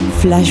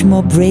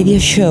Flashmob Radio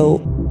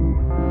Show.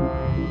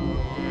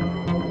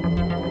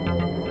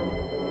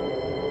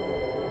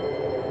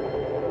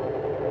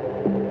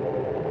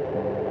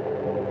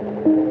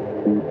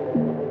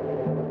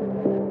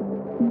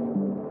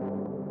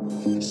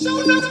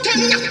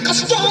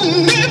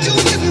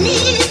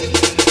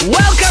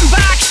 Welcome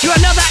back to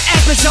another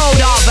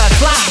episode of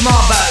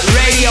Flashmob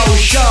Radio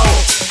Show.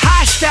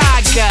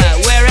 Hashtag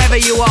wherever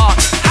you are.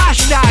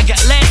 Hashtag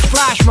let's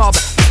Flashmob.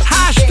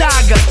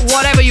 Hashtag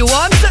whatever you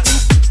want.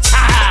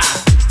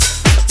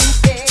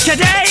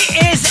 Today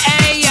is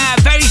a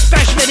very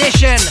special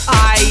edition.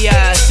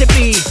 I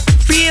simply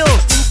feel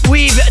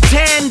we've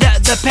turned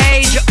the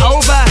page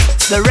over.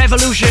 The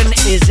revolution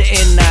is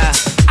in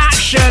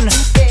action.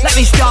 Let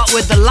me start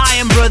with the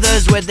Lion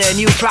Brothers with their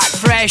new track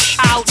Fresh,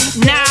 out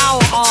now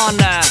on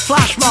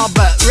Flashmob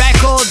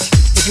Records.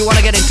 If you want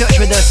to get in touch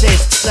with us,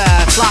 it's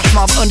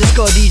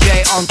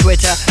Flashmob_DJ on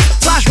Twitter,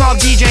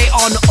 Flashmob DJ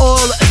on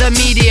all the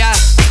media.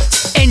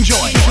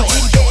 Enjoy.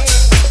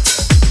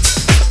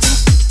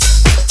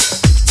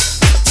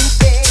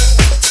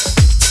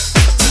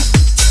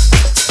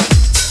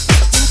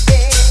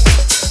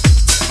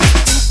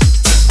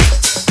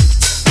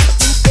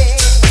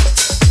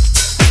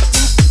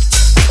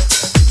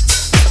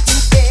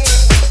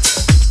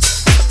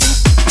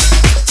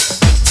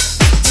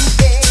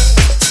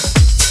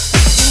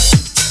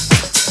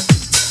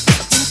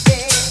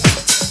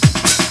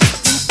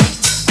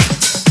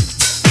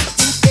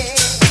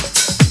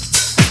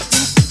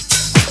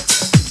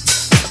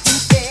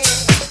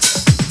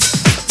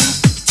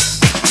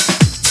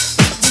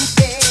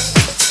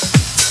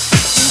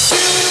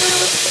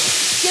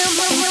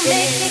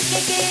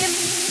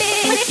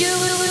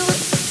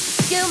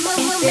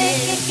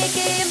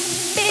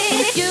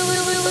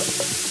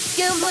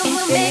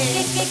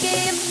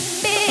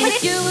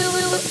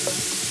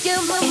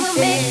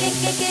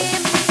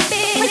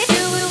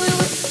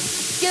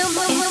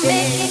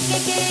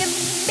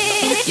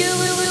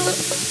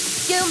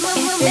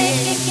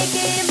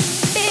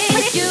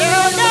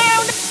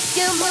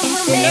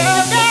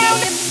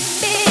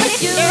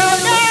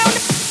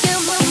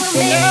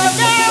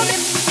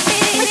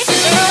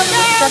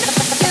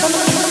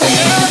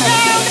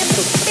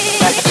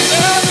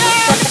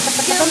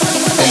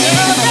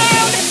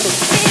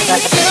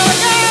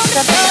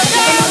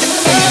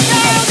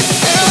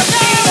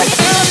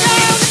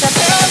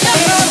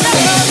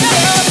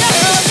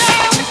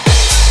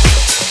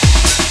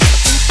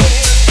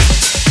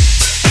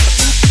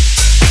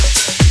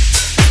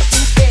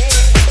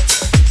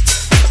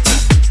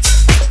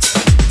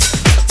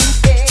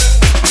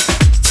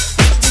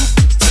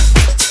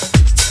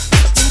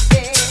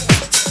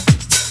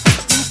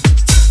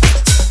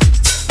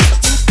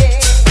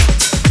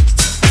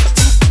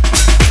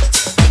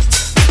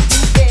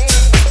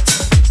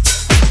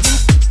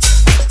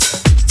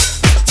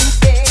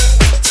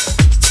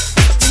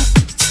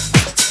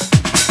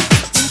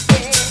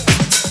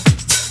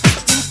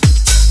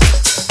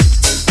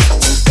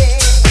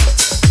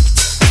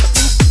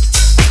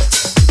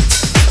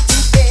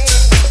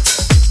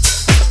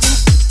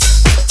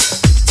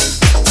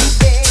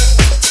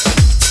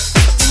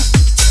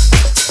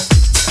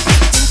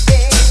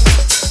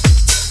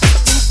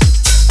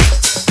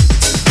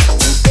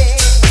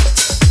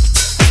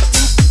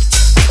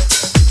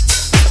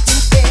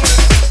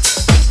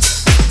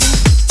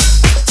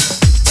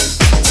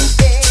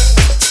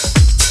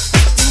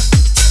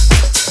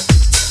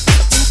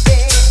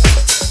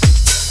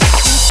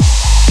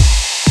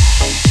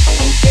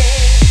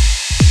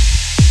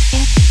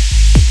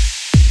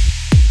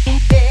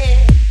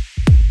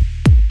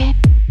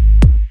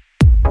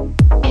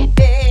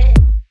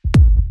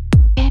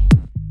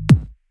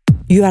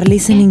 You are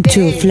listening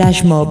to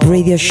Flashmob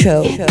Radio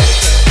Show.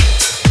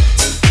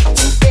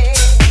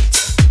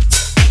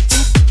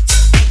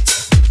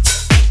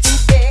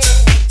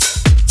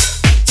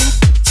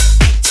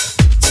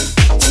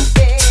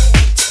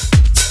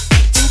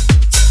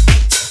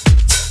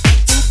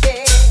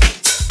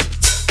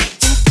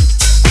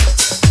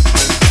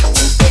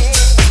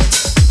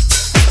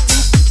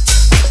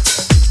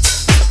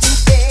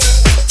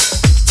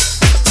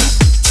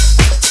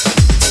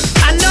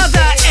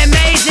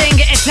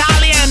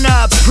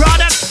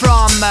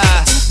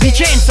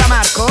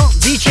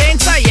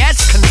 Vicenza,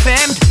 yes,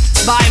 confirmed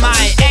by my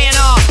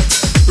A&R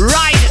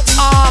right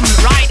arm,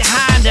 right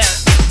hand,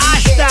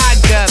 hashtag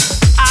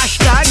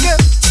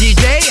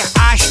DJ,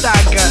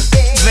 hashtag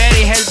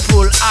very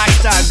helpful,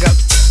 hashtag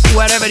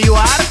wherever you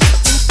are.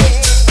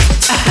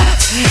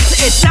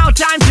 It's now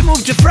time to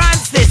move to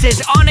France. This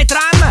is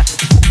Onetram,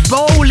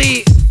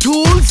 Bouli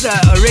Tools,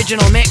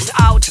 original mix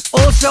out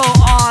also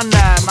on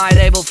my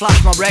label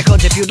Flashmob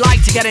Records. If you'd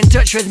like to get in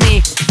touch with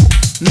me,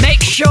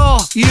 make sure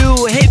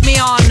you hit me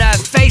on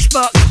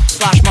Facebook,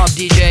 Flashmob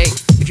DJ.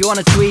 If you want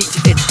to tweet,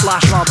 it's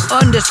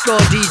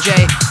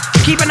Flashmob_DJ.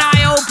 Keep an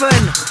eye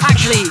open.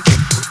 Actually,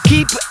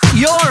 keep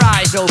your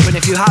eyes open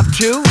if you have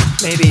to.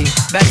 Maybe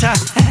better.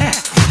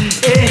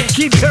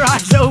 Keep your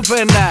eyes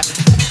open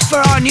for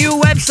our new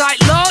website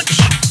launch.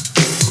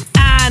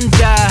 And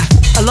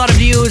a lot of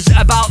news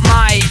about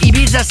my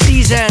Ibiza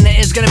season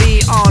is gonna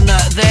be on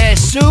there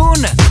soon.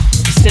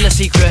 Still a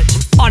secret.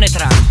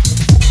 Onetram,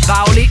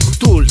 Bouli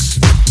Tools.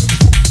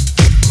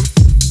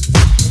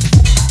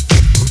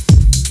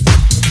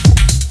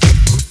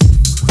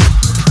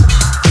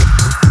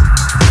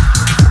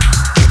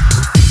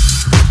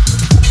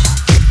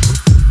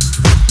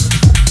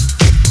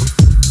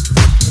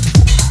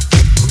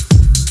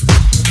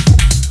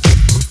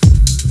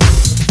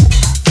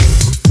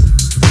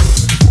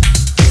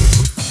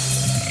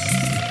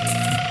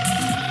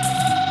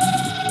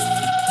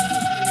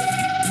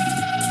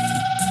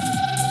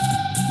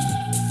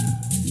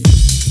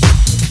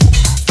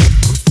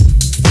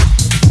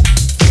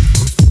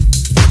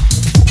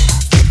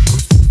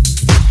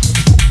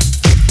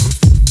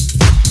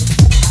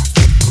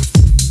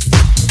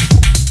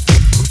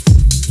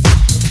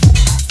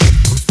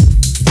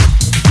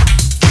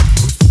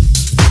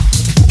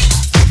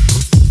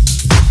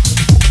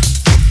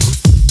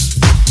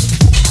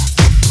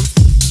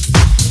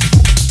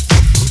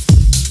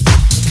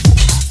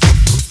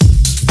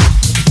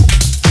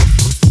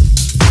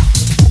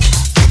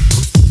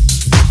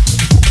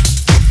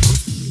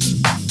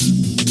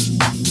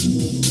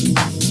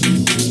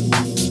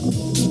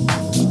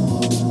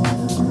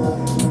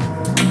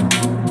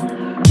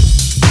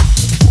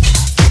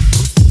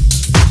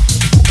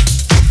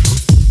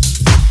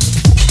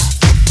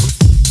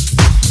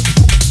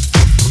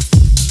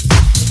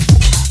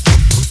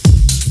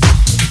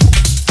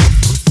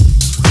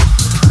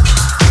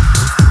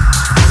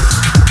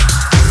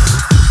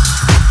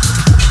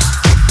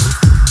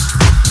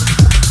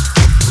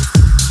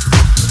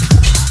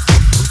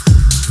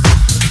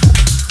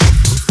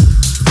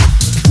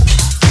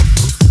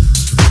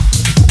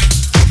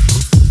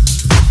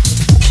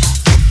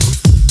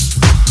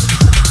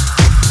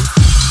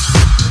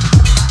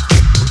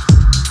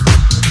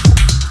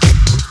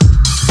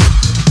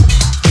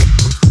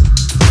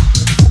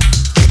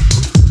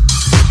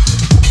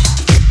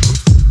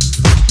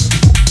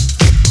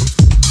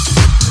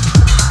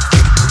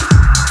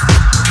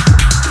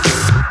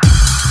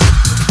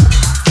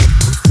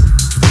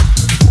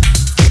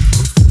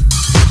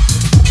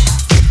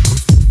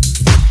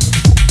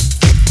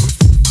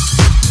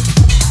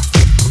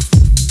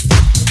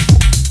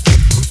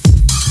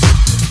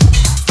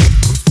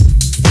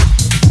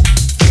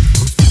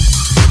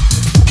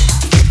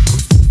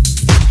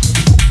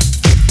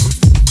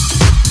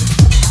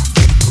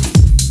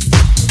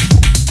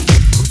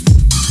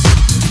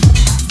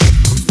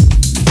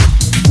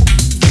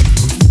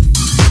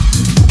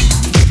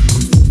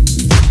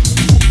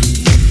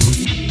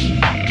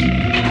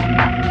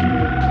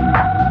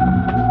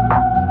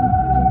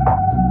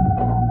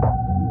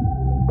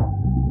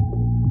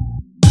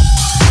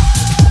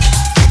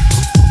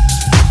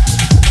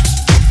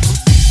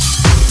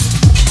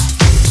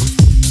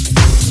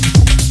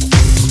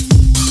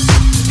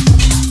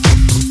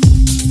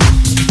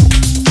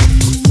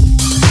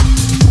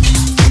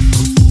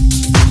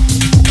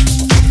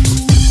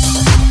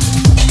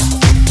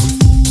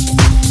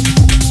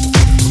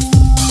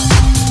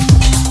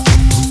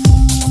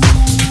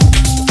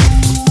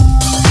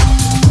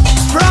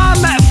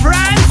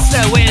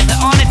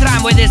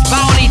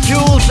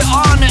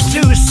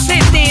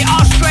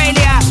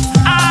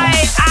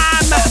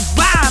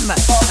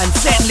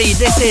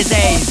 This is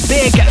a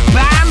big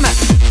bam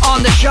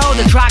on the show.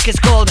 The track is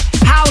called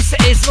House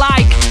is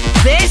Like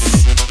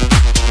This.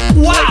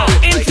 Wow,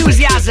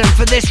 enthusiasm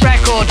for this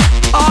record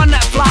on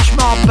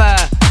Flashmob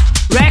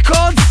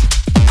Records.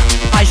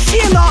 I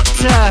see a lot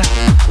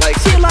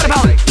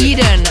about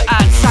Eden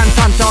at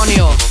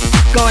Sant'Antonio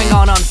going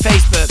on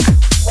Facebook.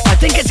 I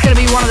think it's going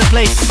to be one of the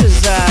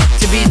places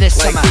to be this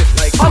summer.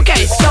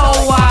 Okay, so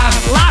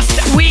last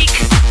week,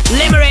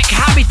 Limerick,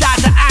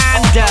 Habitat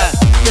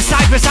and the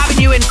Cypress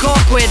Avenue in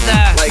Cork with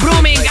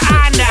Bruming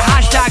and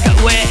hashtag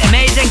We're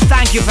Amazing.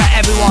 Thank you for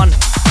everyone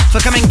for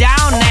coming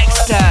down.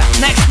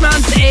 Next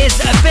month is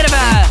a bit of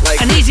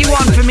an easy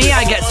one for me.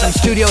 I get some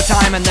studio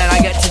time and then I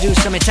get to do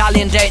some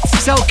Italian dates.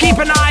 So keep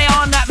an eye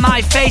on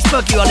my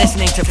Facebook. You are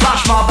listening to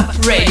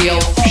Flashmob Radio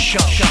Show.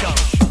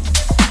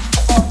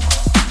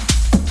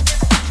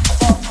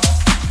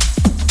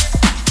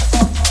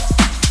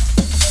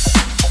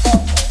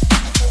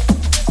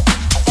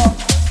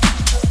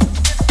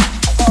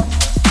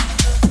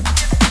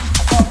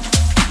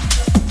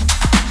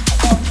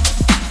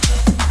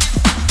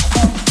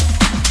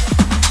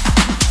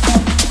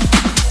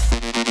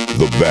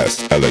 The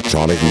best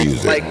electronic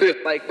music. Like this.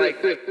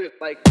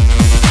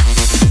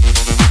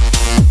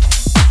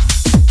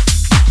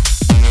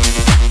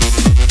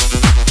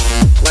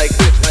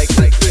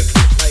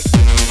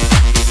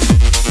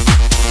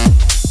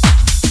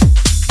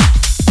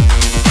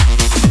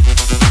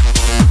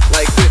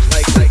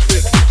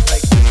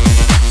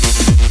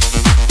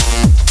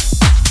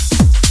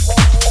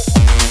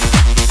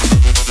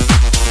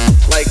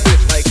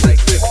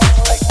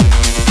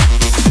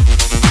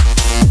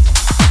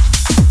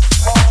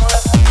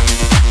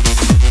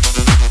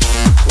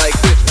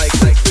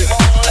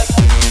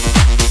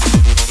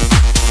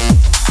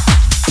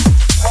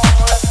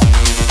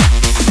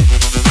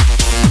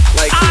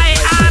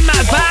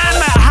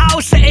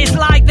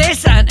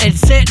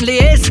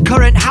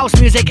 house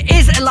music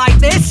is like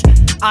this.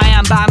 I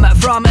am Bam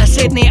from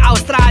Sydney,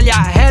 Australia.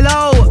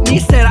 Hello,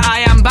 Mr.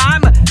 I am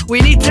Bam.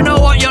 We need to know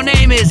what your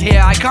name is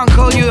here. I can't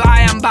call you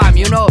I am Bam,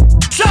 you know.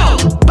 So,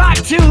 back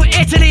to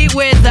Italy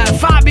with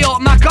Fabio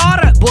Macor.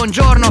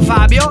 Buongiorno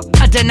Fabio.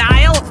 A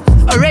Denial,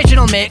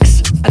 original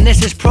mix. And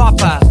this is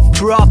proper.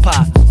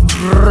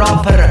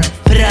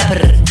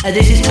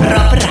 This is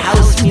proper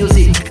house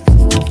music.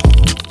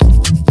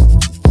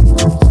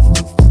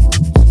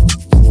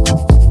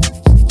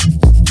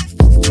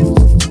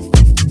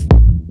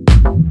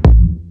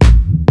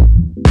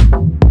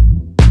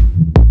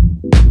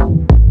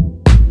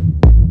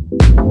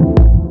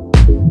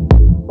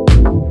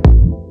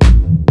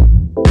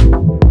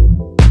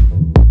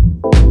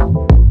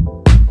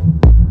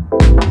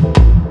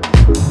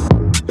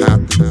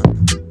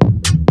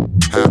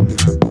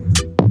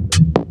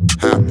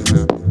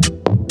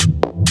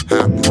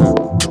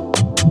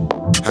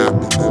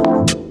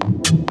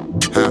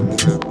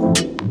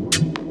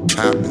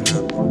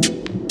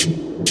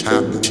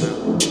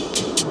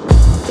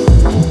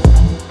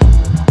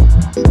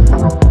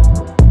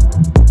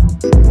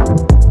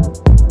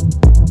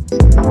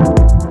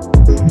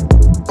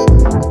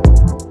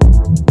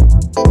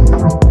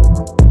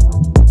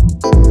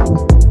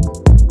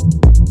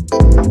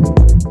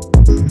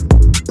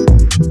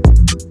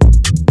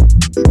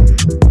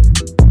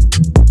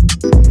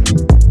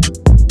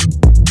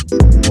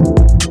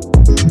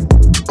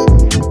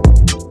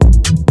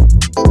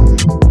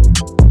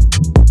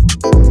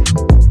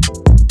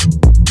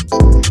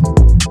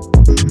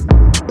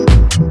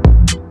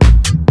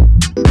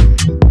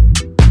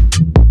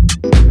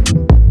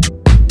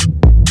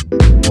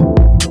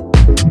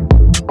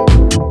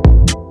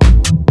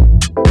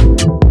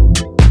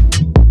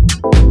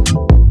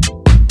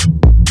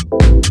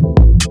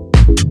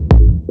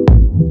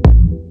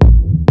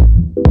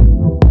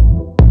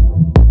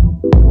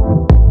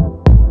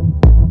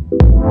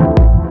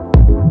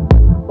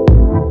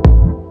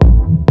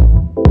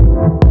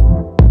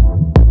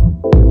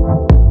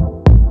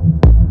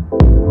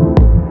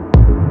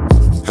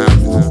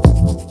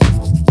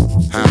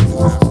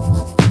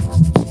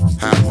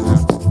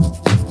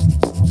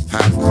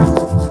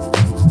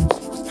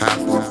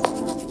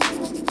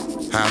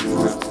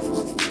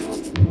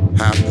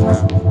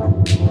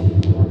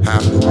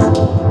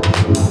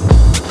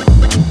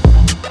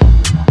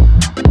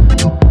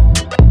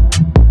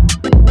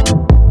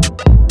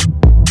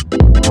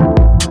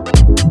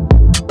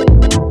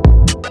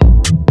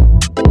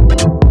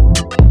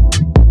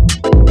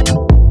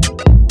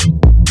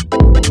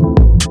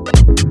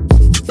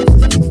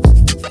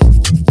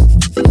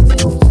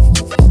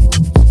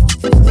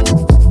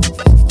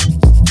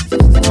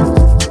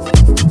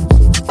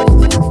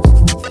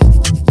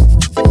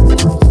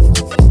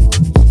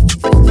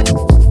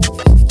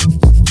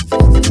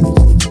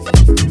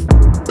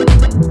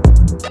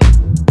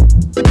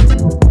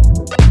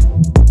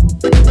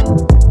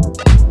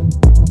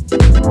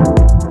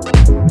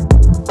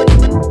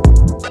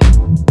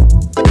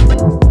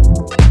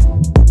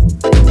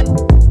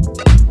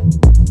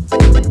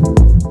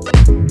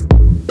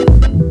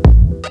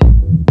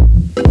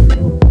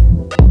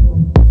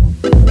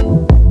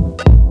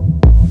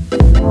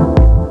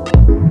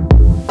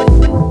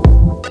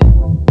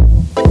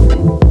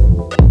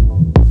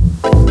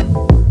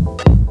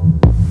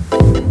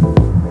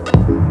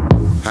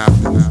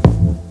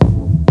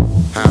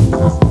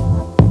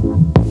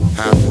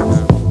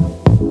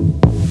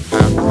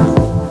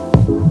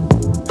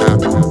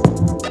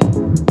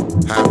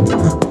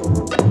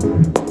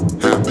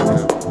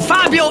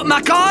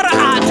 Macor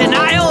at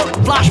Denial,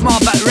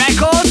 Flashmob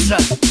Records.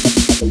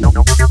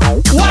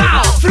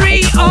 Wow,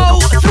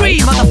 303,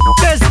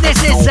 motherfuckers.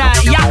 This is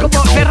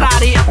Jacopo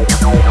Ferrari.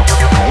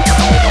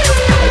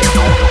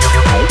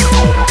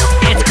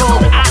 It's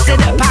called Acid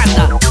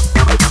Panda.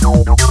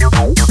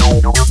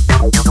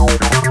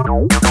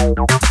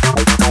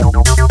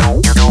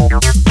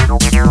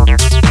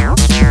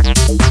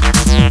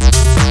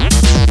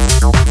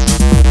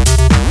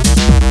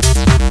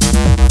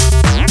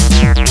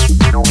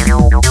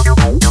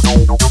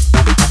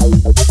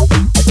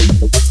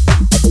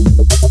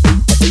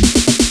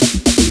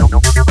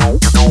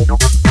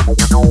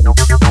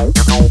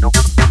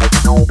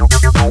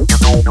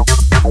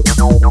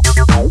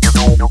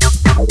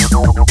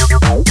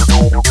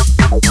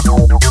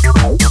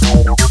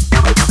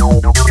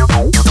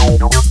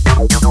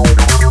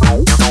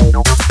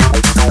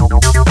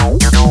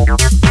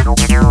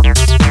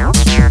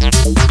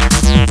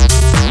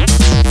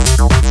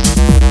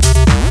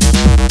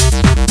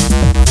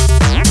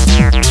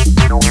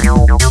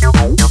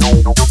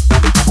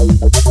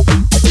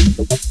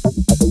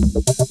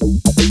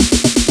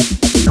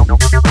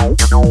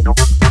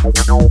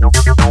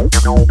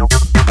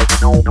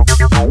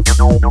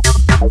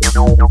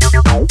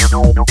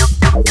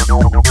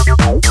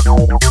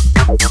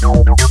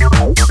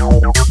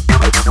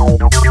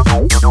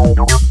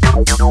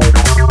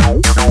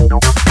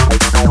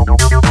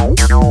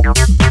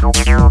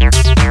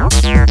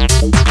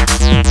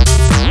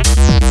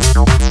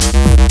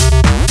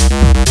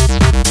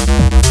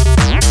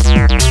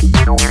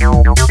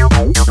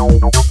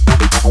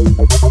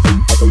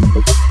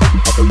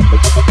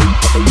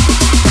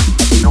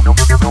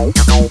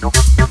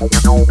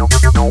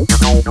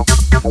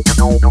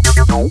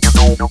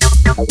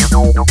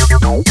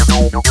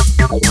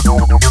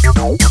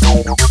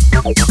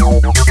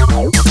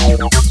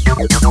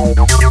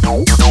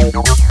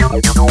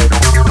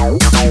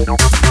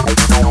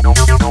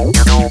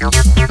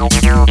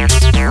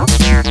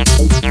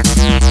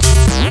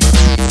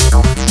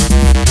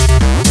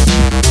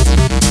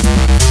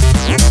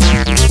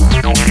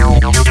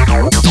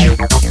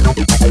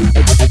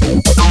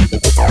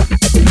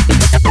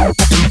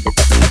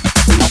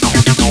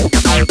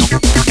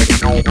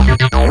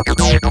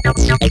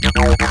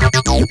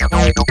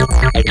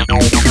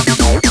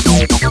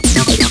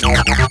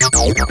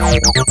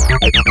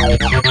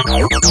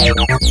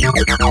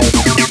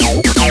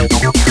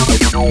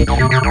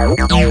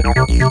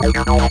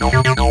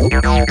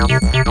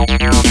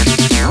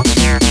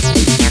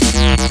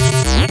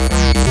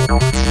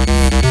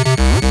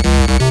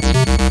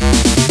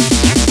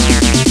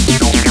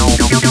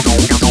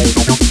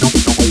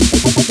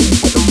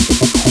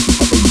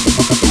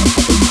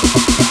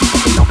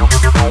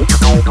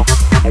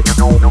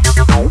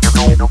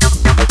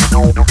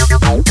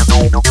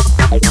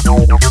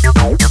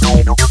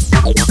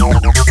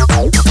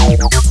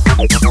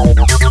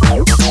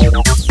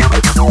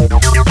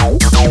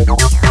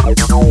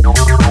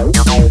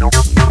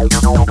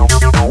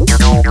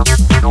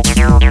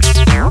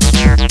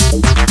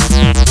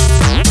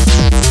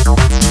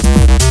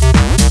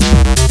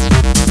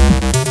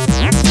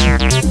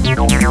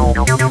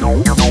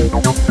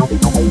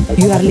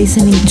 You are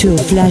listening to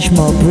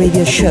Flashmob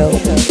Radio Show.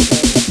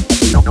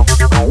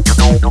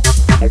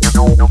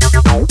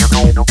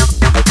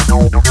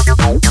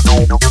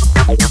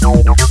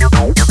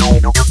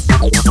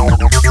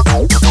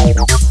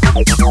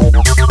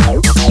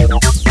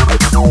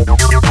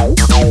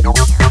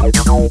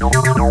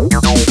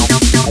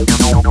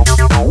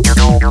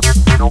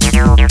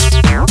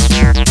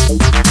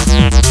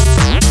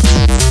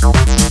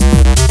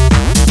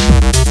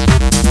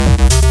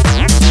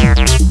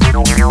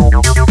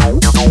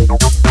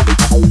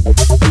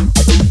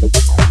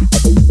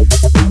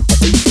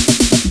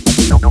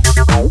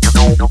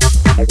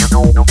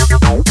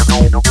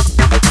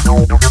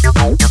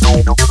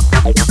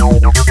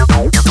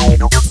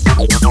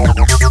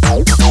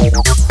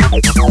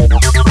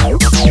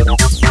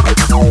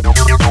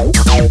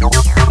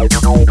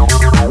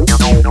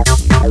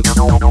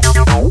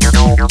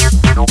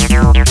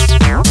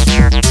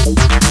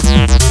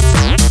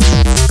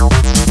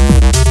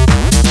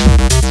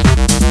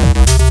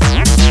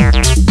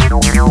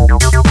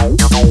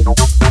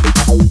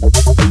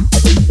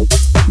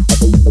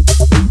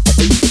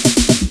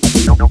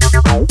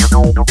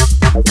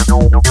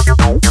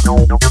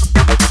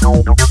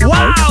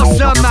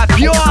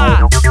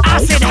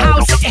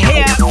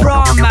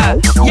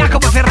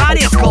 Jacopo Ferrari.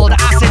 It's called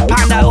Acid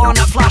Panda on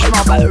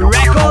Flashmob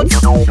Records.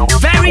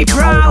 Very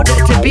proud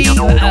to be,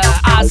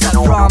 as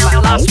from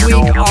last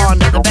week, on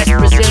the best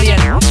Brazilian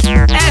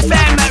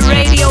FM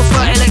radio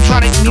for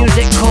electronic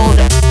music called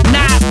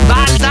Na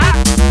Balda.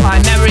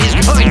 My memory is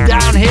going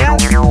down here.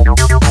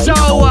 So,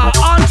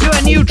 on to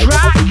a new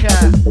track.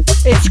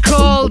 It's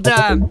called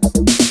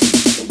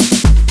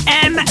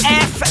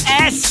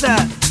M.F.S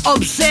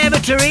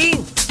Observatory.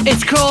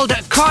 It's called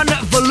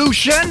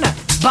Convolution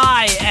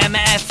by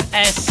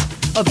M.F.S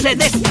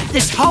Observatory.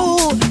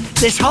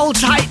 This whole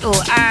title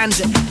and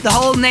the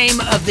whole name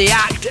of the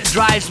act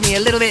drives me a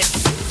little bit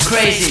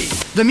crazy.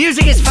 The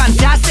music is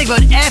fantastic,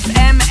 but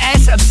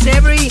M.F.S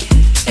Observatory,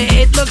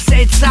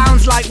 it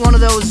sounds like one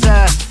of those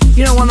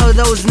one of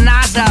those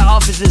NASA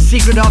offices,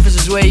 secret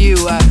offices where you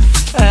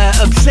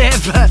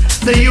observe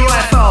the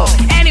UFO.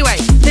 Anyway,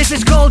 this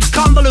is called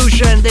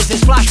Convolution. This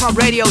is Flashmob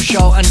Radio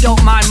Show, and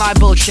don't mind my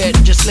bullshit,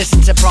 just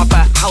listen to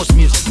proper house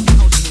music.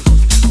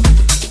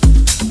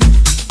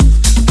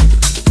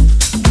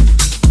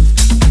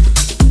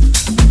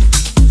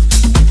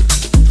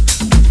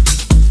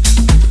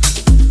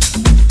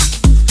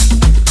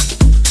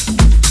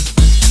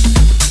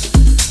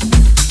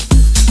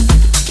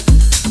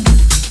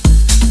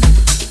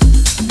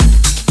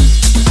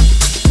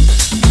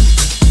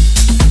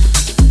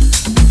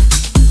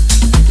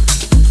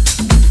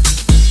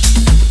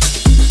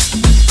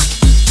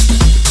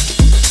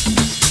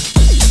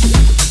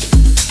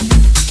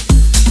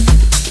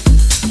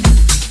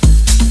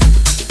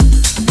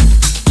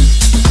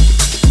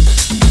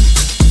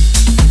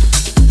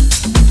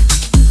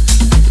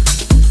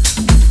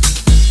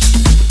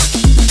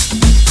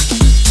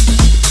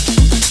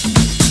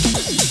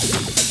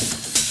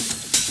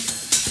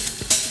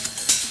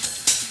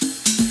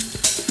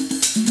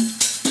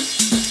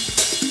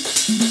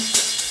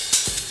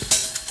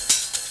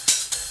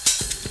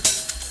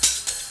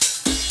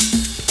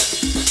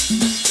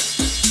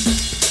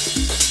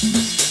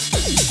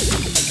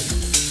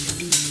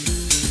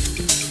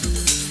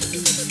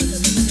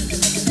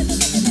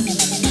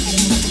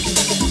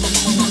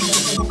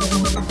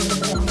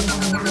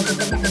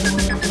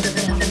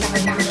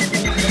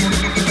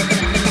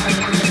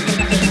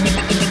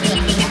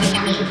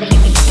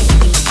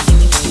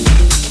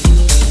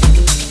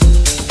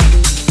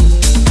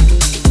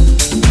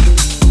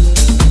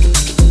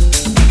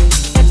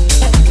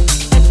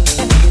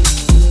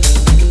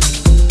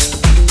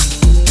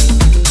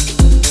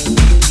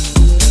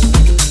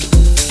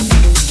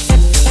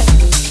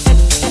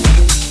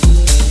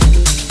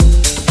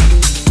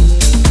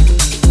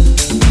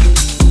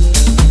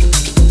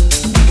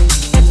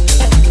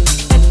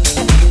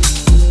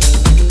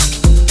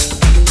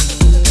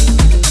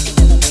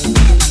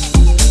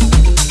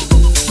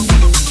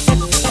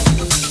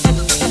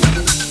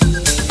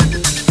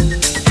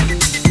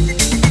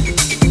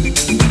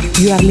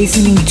 You are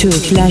listening to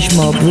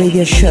Flashmob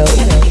Radio Show.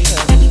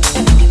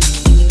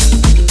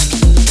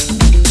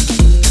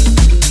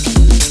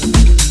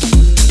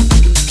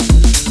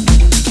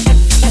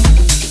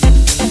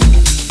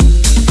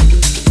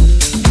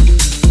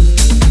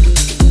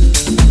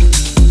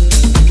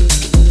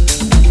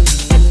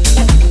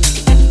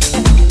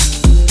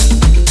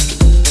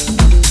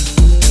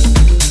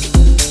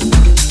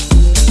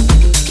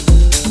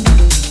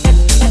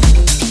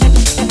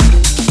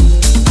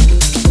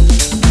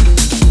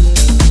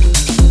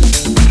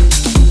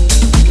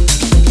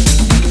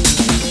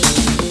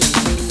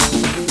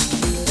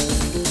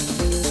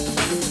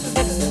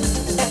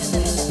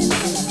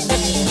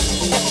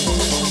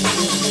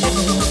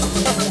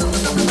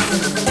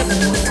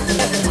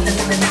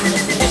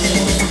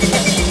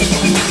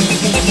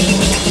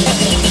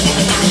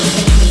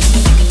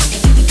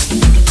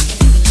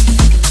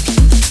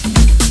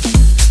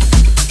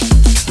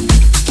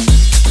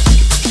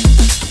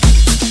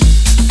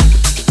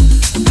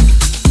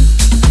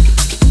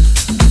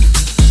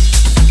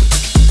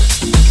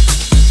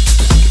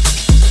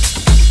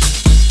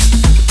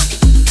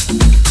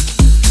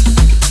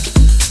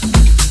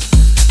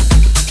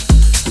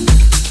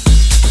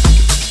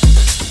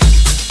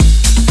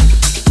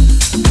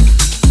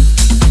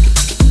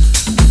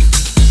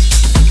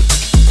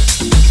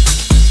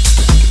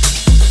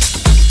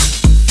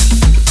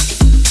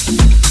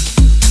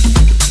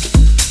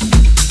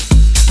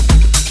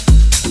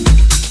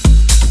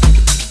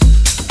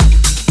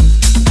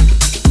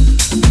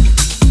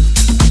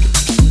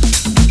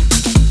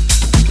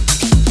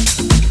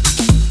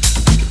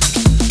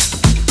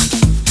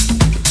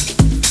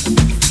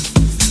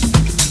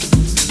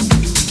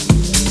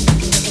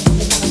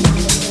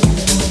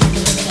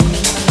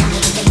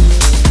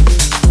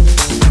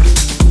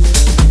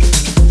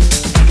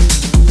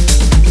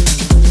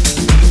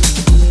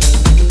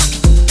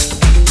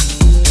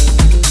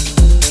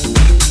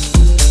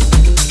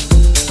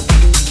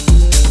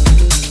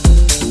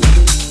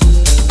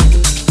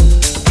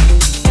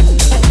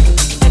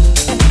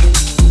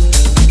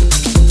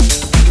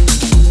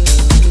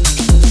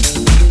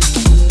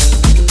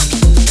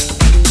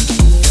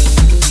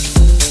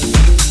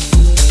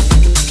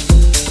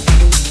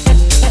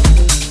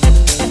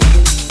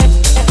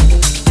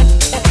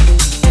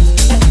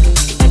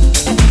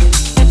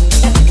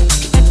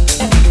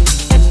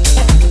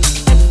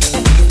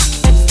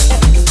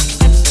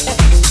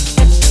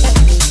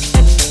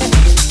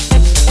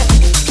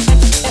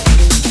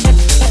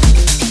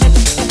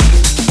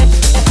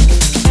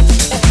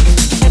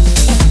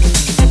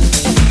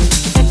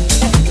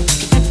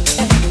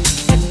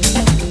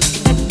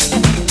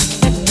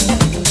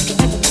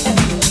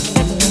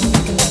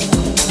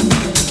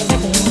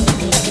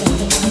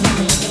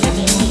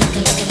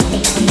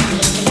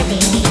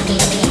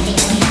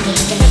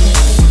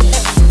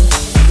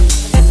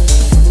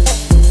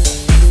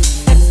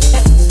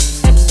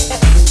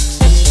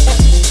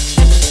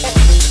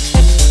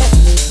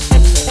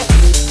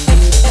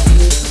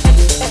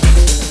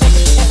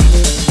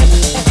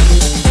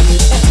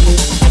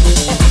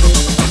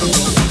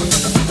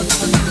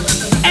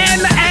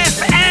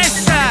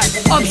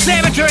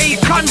 Observatory,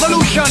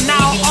 Convolution.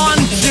 Now on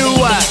to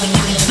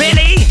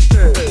Billy.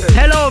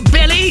 Hello,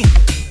 Billy.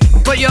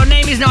 But your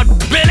name is not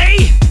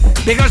Billy,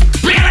 because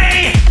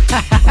Billy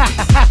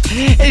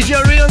is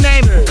your real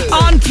name.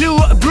 On to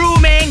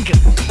Bruming,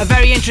 a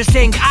very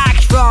interesting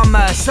act from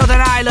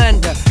Southern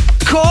Ireland,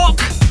 Cork.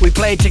 We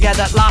played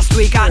together last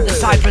week at the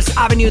Cypress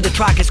Avenue. The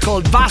track is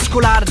called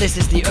Vascular. This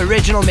is the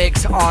original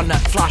mix on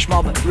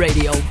Flashmob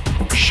Radio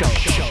Show.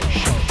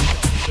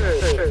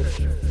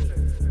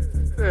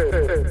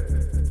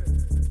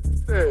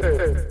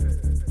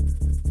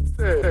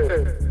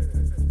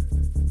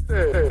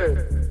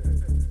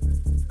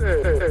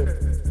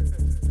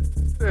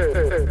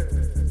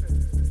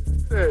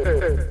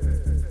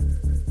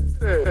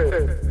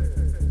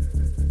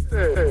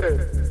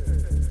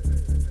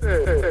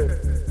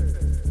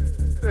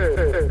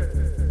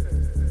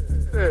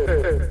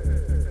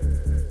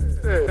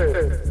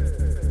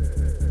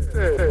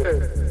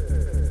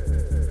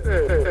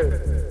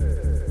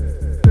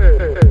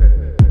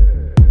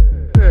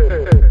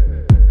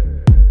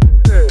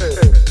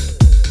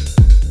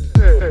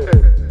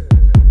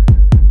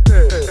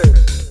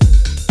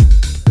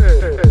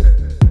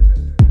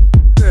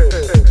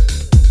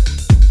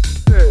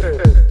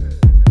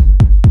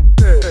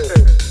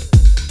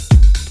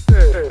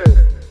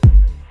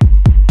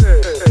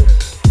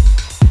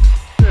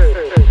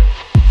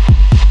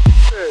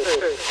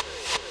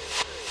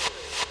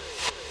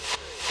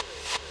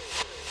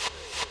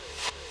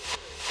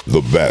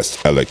 The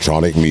best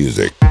electronic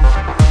music.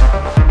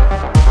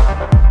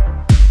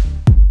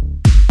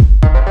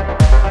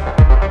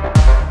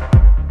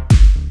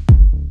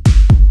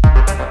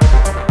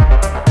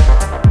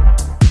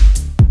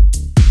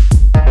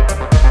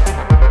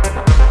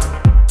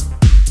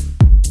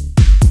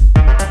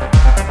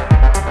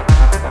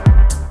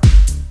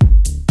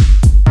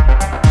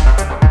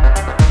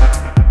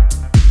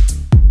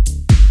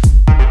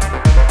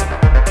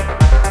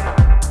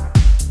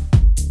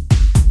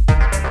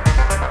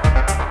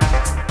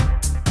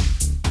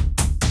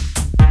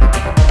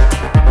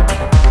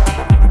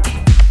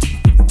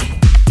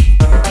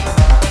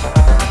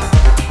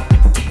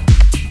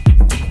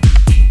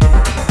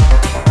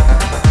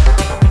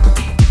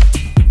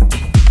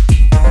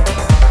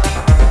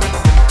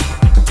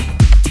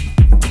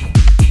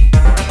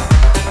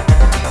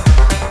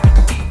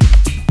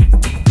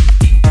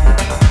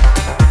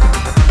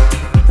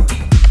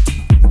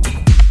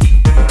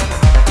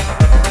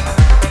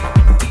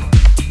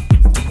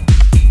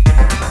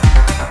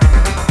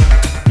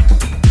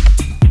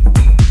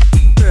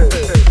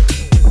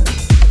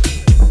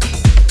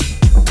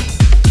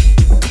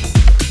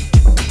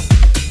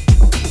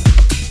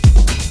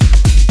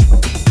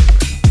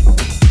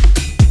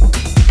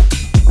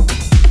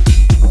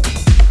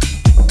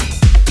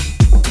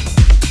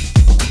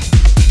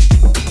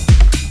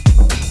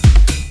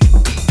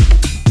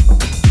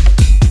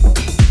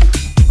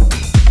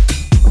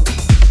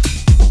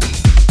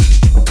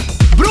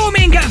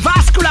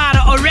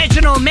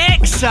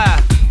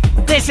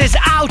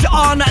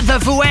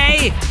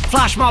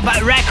 Flashmob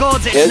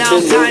Records. It's now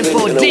time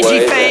for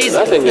Digiphase.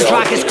 The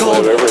track is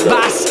called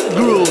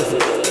Bassgroove.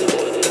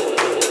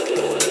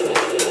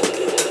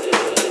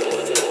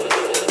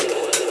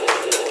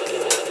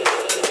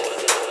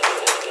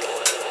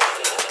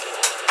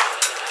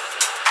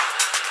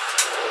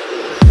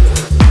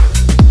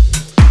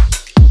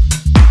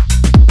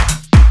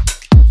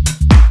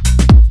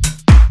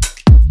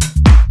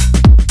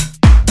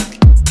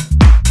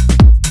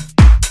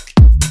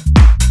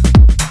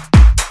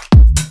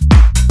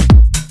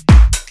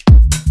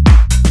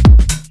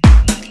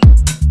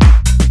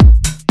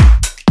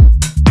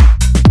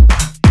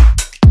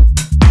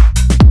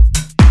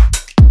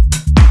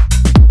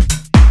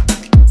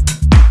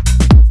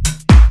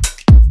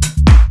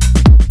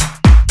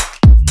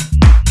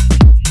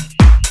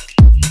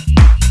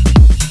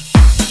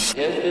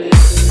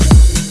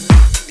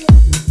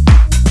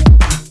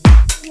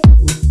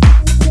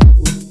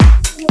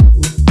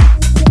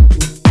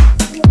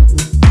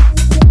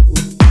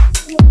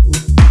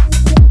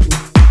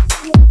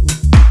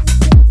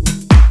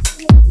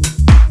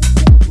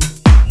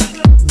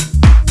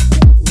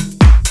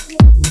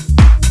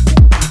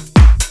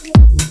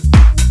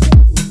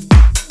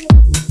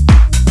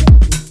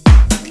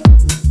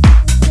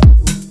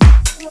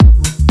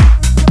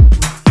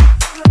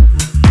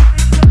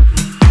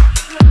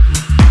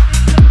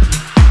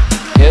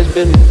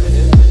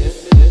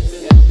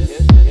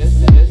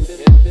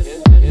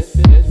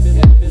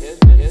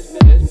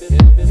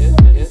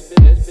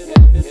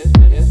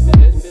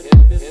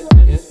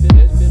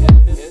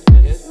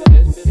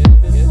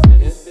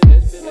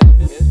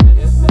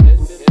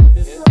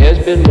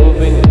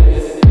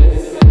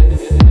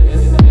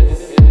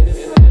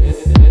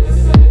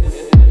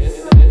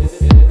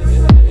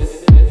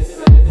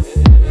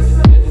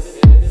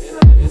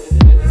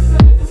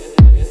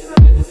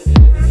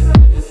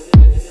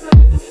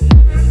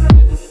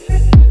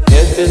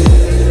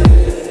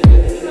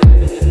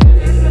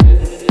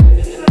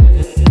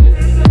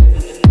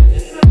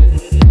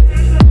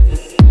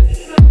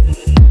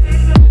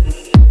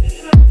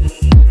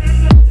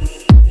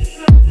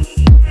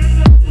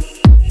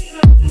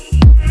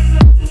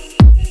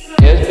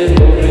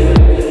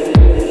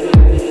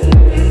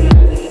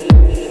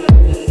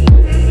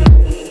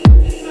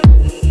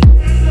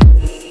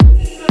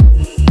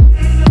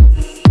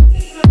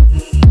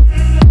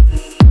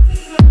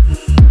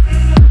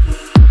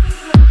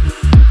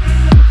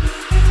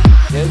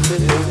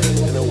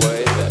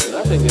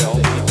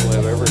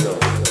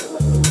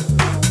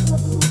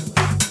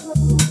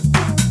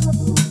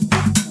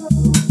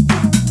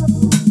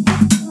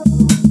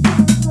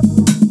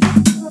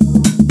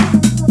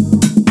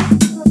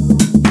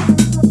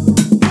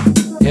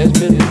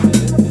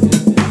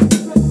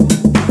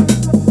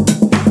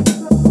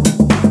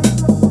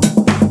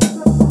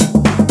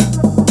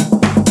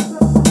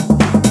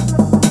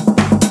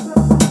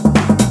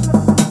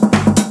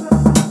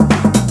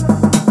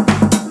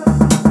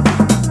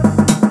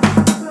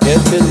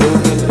 been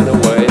moving in a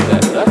way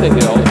that nothing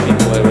else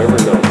people have ever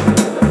known.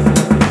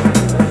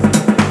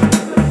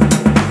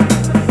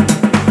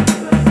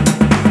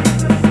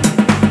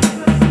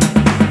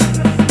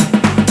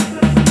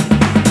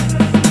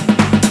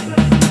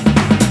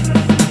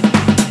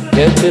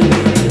 Has been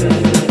moving in a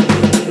way.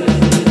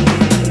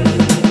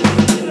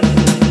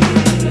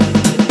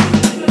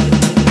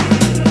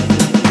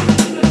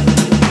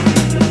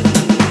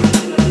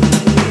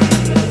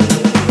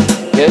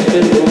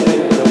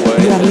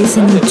 You are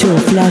listening to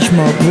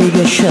Flashmob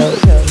Radio Show.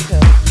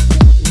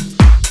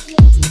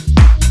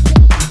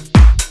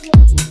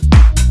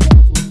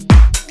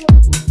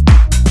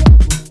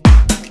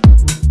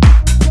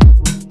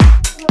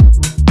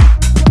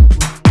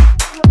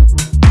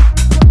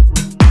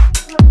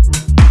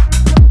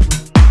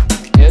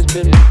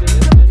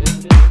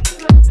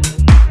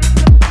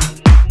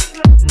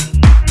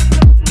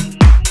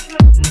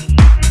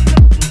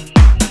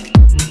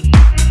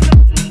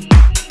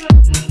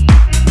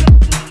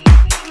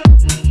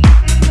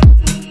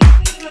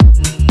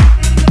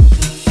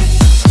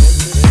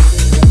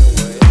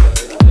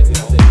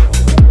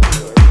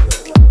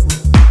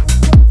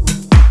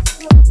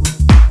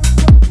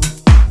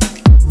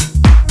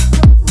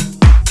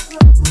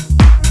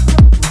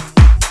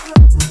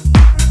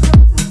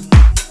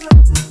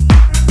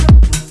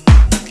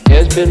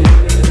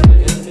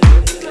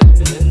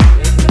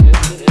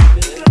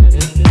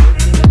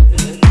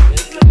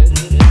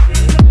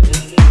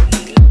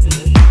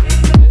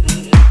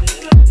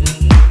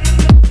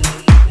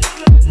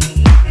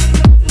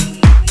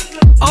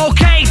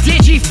 Okay,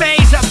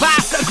 Digiphase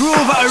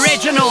Bassgroove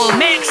original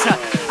mix.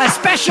 A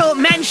special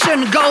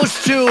mention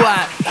goes to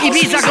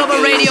Ibiza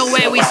Global Radio,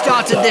 where we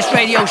started this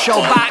radio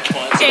show back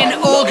in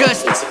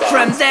August.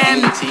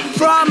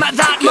 From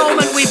that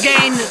moment, we've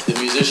gained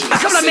a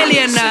couple of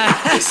million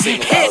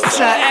hits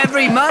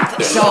every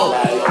month. So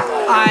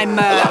I'm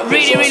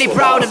really, really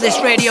proud of this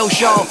radio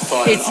show.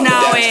 It's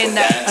now in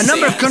a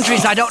number of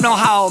countries. I don't know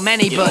how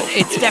many, but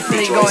it's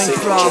definitely going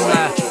from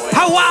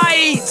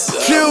Hawaii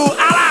to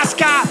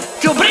Alaska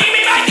to bring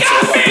me my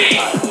coffee.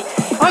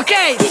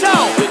 Okay, so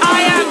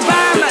I am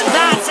Bam.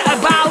 That's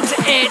about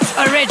it.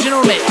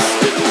 Original mix.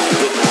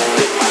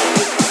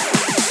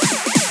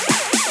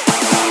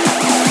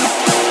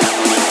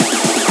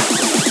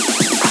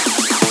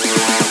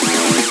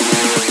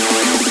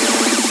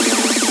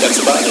 That's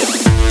about it.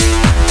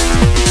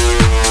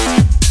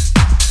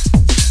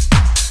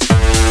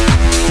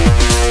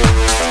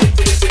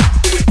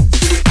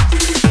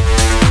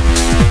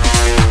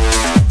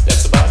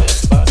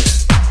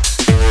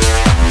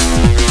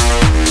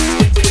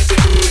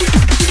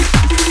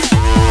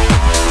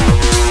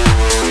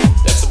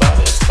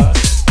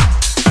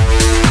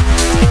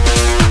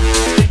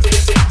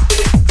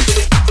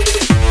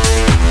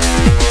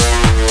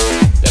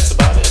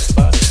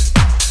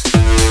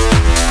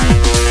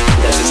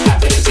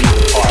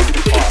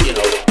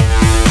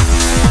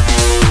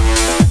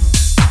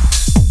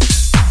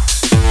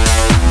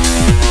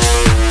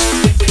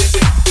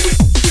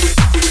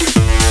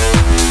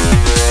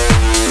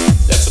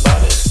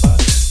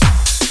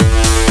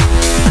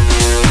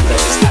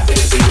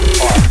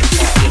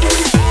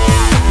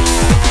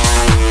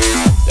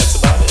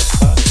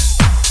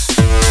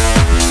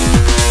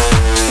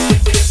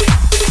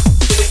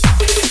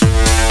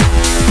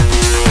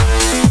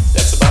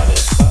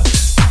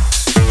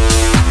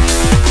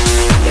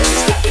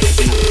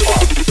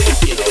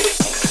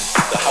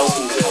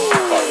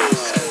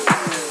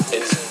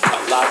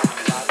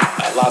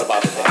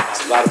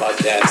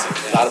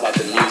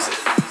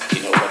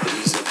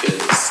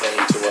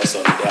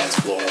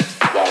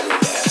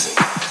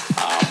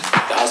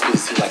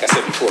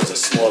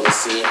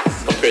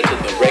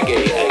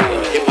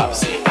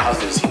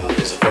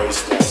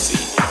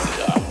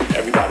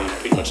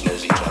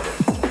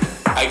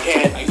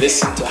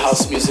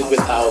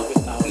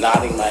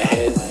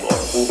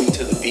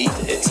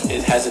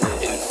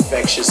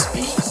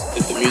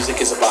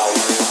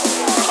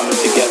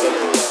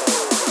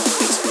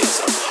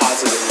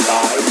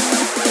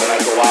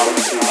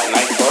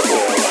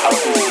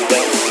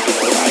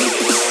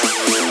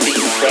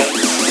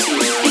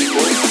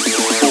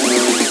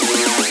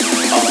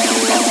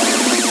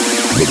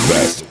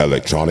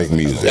 Electronic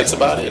music. That's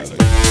about it.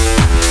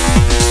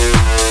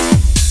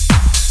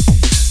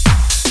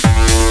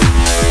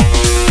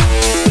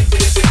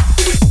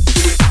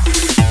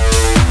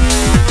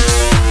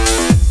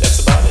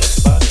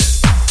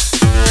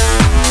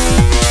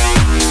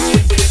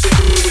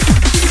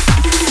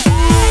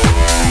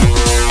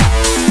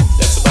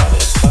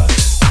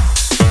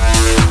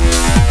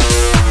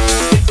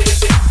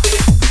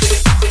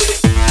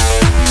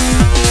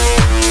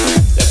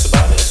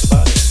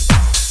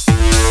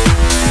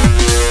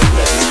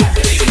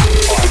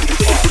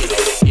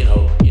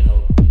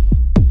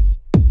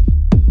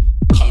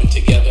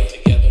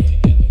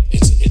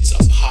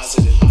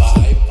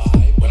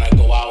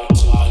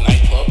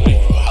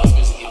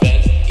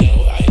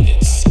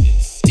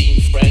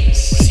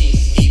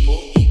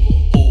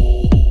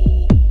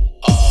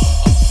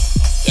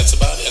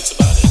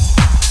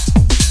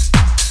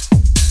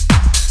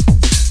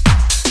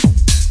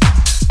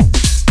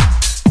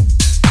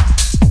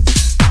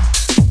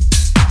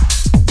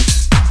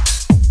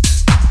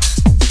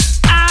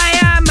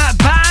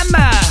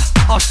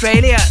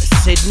 Australia,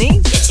 Sydney.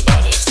 That's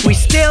about it. We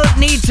still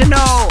need to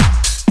know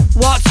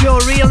what's your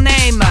real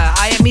name.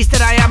 I am Mr.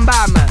 I Am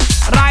Bam.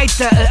 Write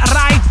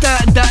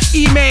the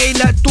email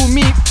to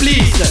me,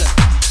 please.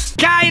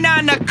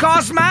 Kynan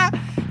Cosma.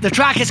 The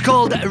track is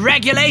called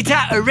Regulator,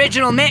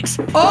 original mix.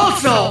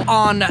 Also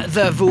on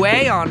the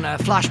Vouet on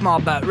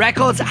Flashmob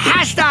Records.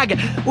 Hashtag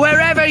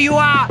wherever you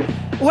are.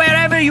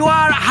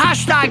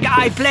 Hashtag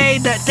I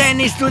played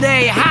tennis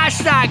today.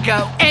 Hashtag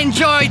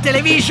enjoy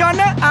television.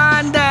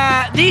 And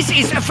this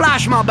is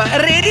Flashmob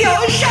Radio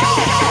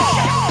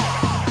Show.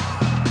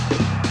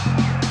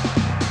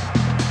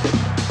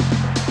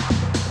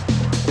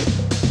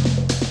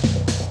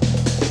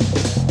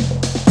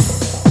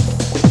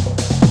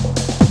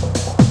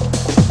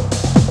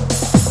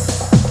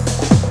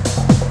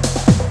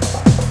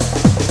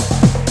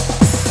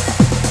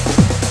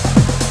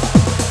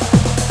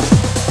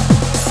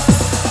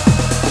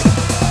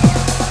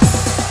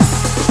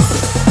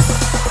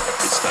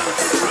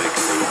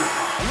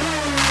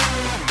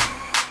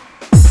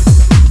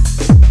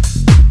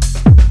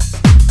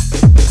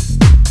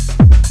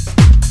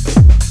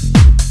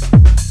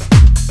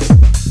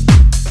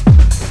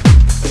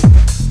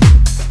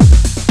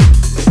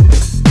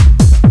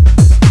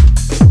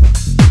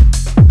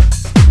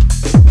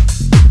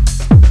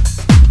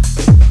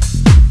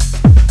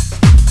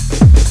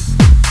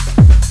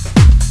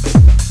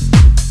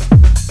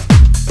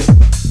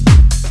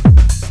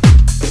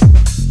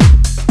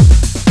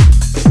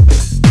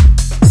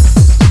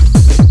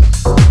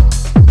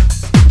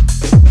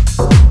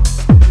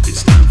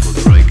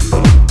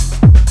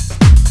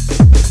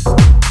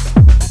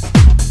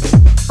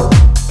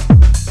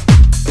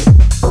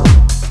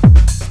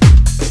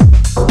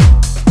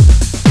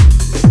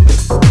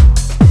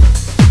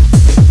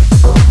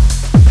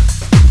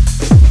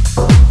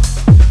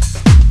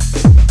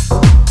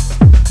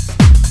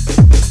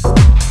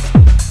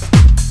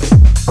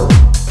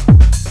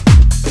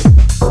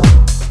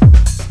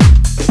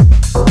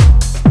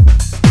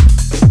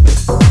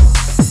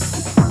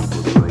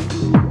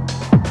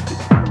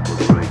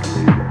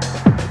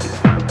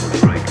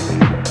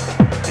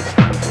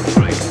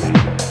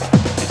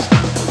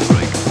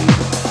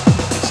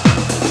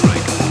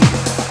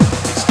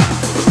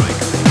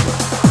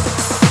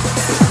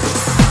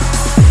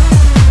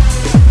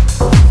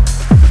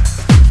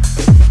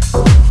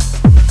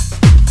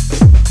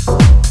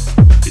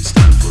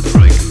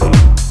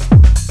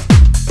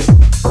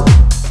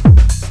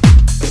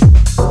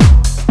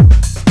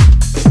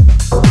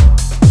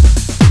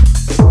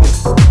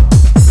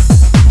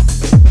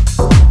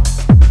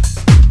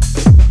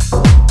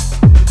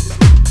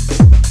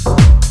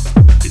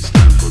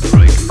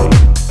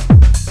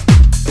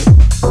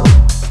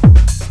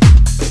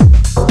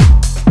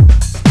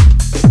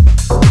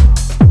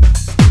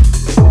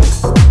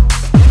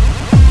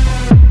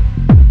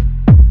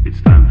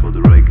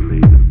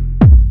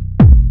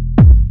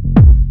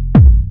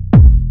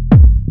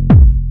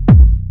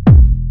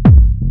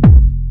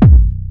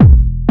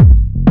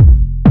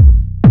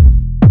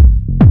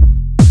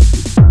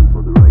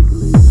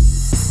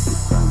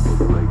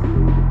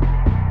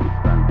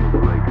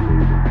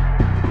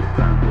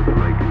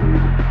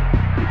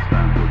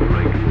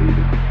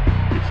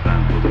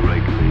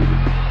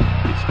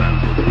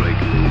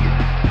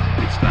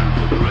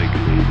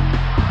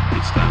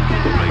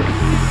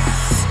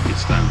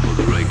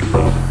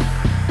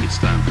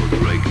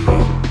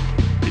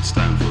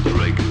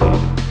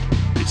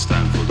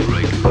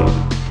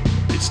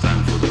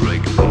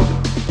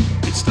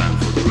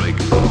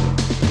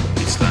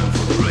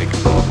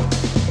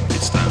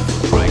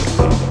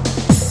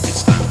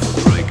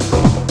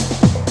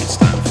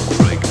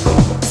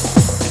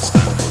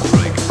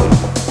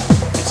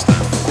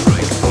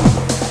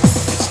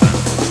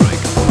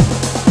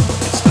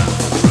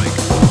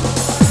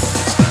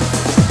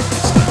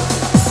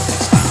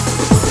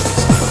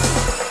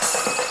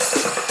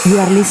 You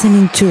are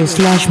listening to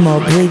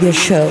Flashmob Radio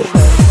Show.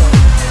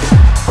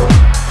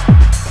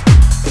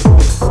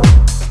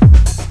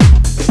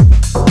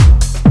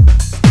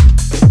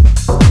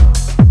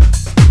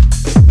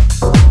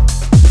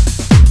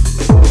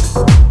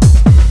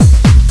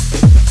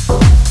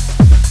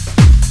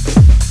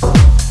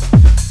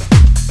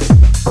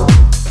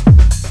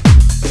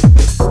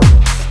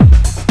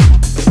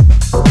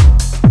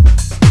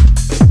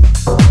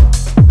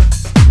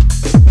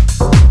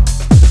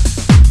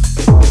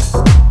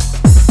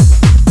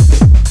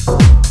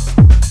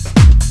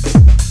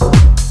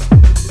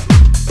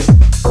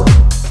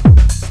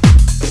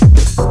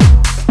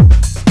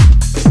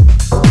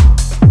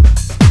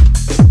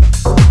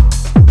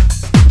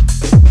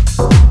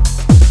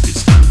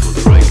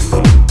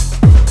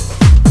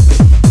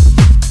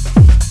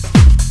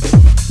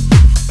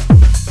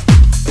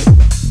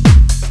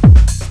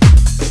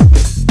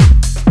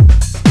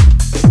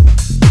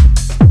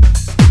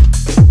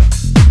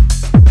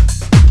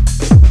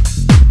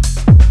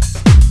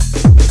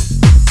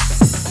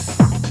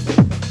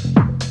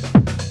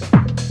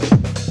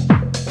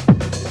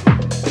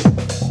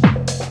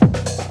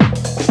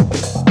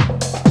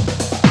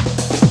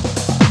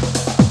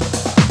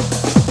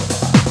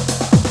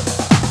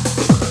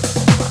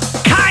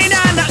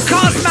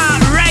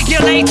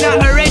 Regulator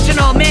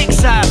original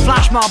mix,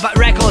 Flashmob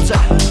Records,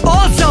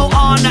 also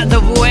on the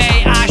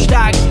way,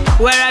 hashtag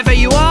wherever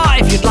you are.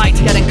 If you'd like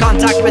to get in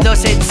contact with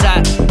us, it's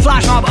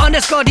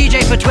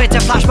Flashmob_DJ for Twitter,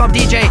 Flashmob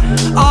DJ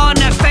on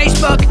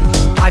Facebook.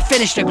 I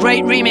finished a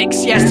great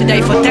remix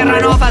yesterday for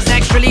Terra Nova's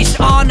next release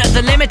on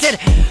The Limited.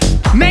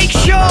 Make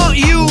sure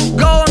you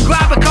go and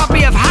grab a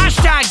copy of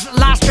hashtag's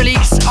last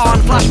release on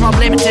Flashmob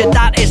Limited.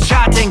 That is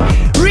charting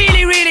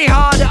really, really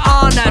hard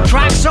on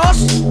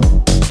Traxsource.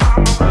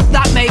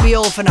 That may be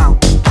all for now.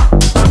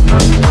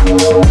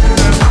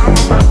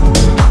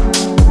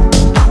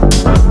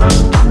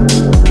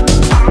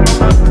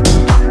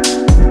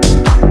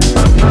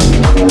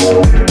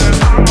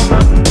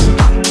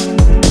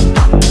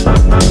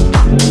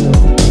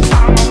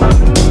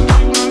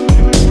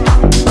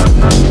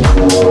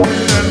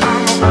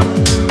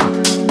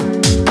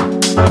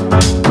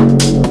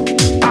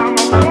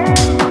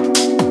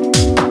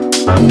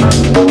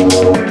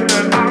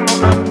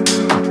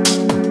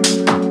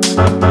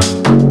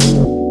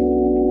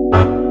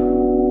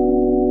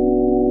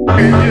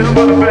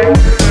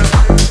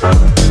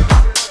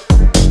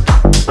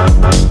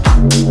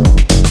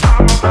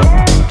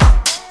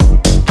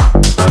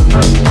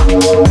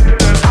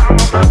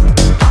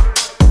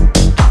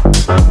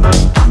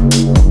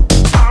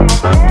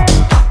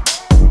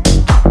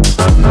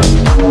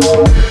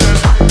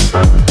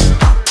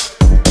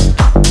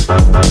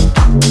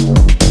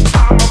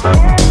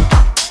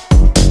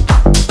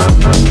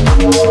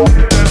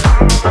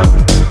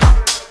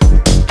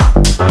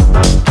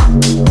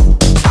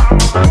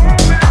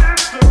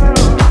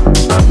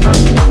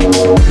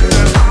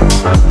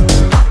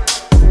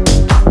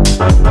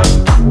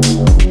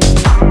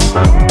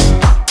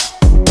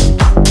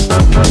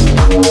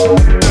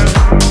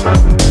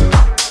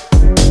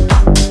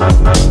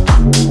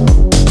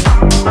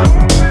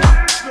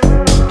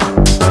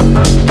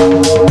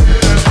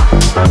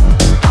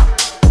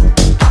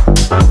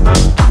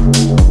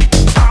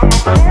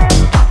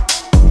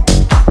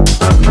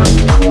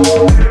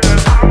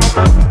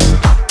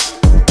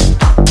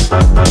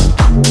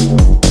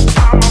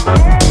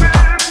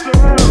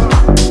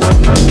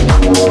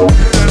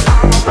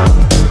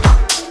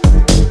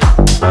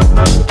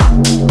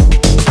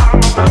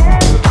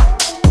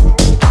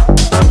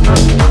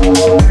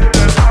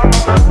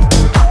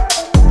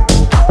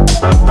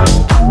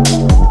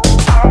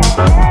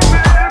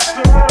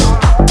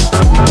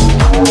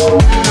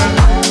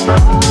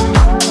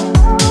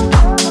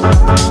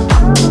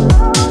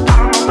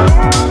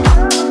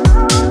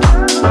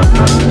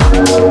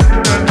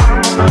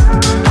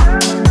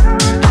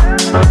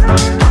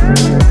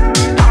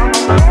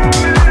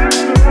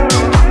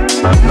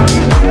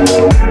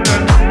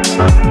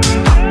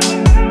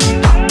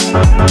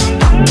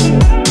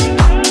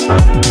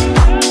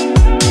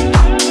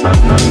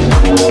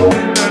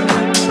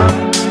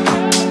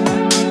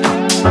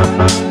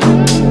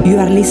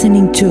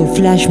 Listening to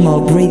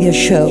Flashmob Radio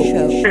Show.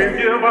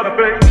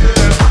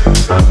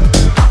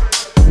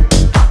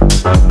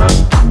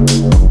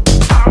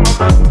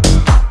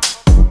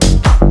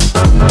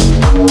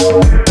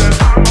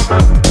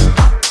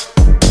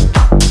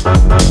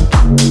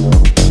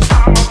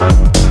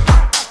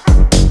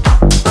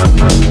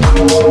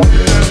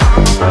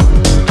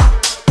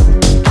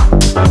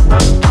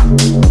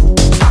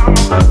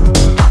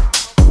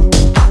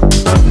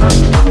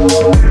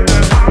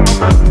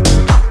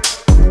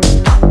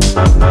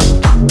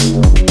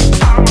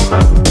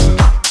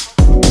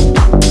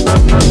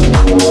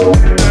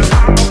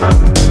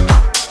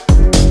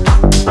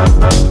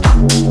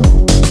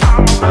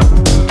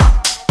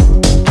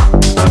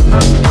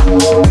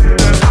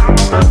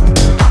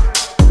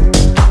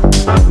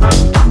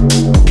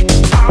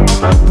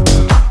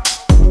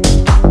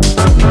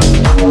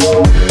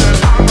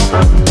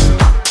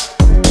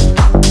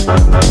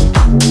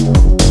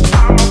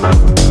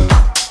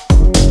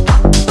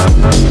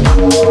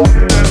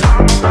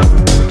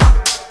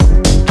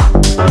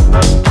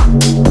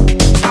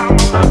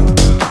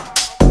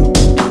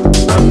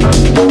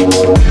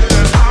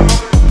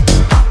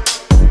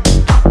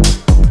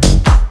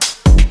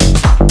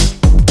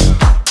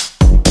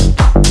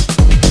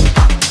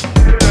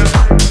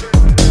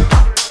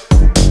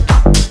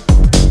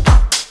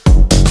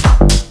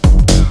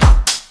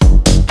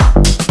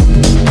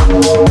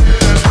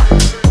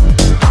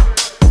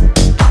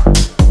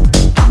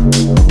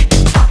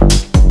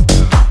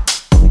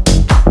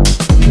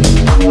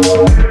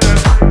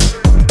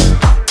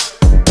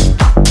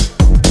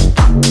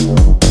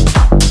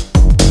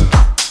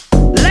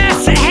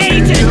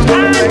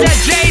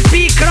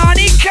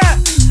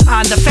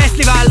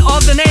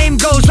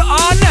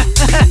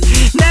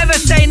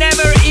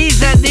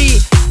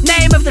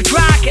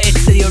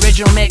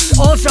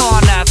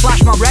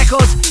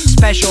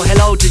 Special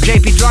hello to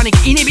JP Tronic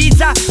in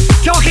Ibiza.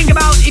 Talking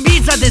about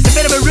Ibiza, there's a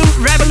bit of a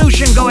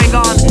revolution going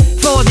on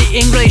for the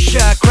English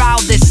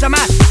crowd this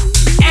summer.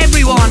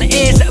 Everyone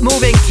is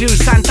moving to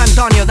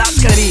Sant'Antonio. That's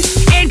going to be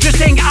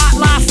interesting at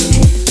last.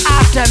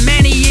 After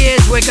many years,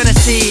 we're going to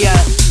see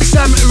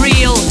some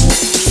real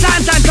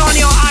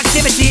Sant'Antonio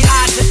activity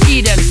at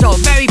Eden. So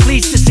very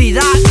pleased to see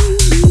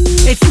that.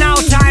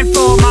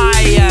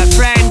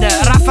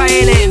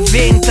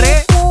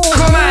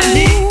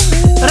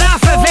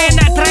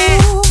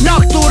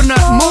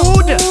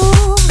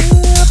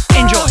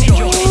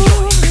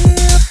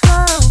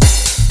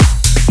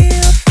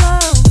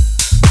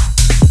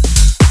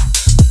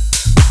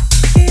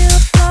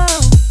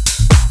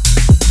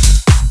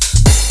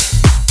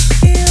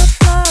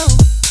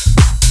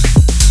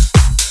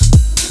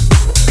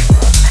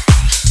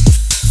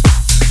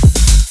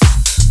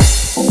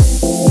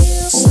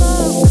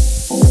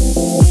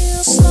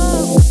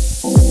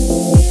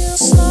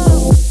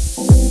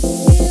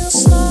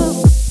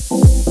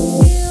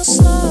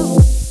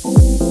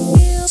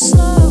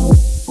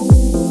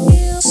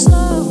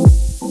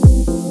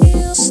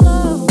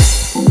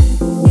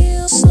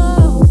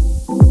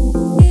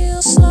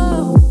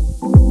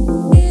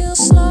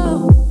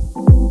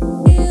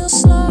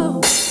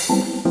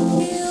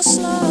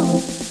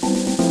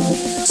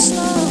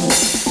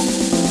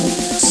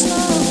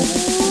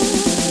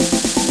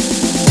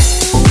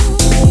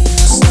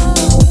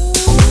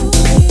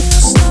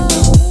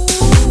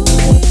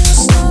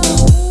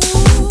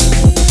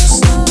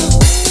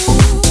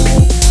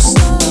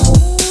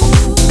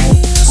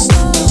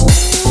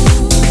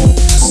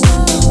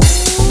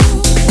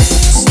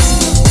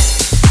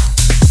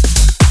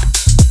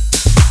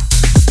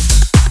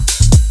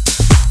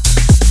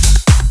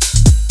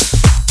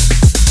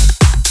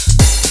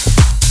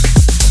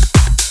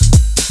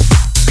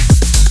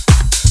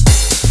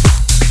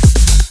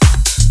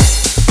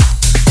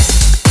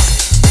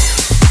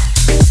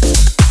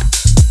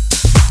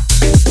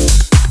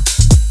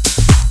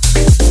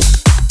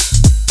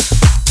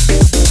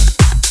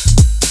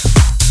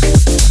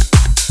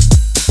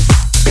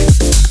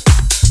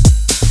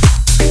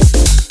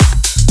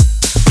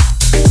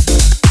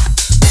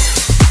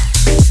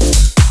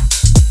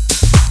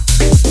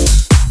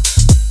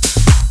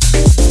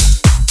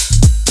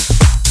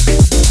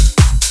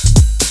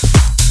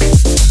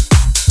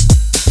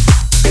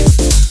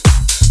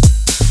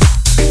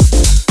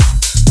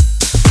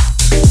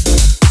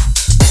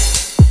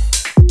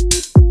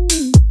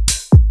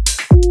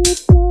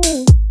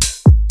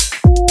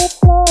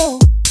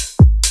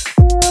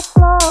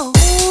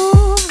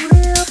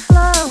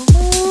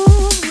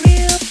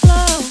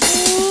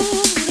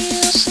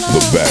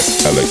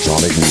 best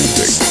electronic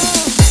music.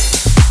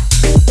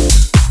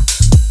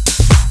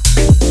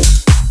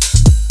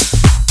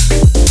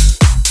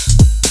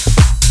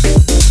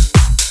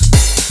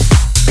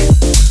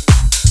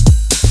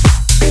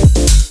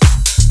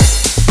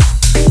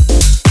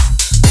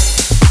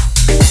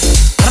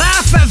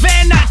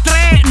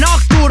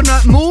 Nocturn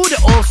Mood,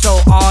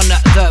 also on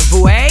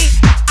the way.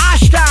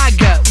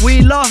 Hashtag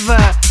we love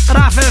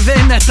Raffa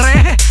Vin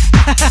 3.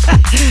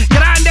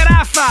 Grande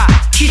Raffa,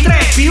 C3,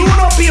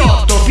 P1,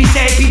 P8, P6,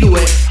 P2.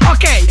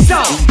 Okay,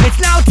 so it's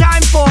now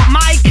time for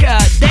Mike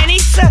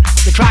Denitz.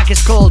 The track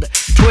is called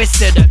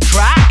Twisted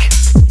Track,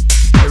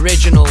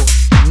 original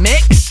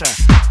mix.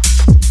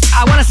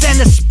 I want to send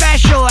a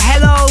special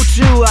hello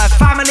to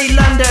Family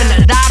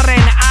London,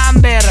 Darren,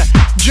 Amber,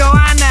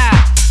 Joanna,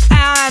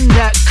 and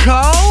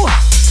Co.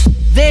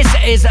 This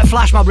is a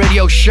Flashmob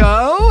Radio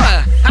show.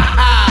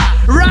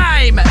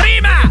 Rhyme,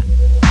 rima.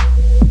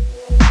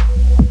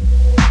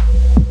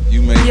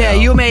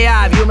 You may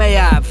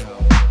have.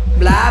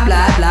 Blah,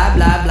 blah, blah,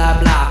 blah,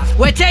 blah, blah.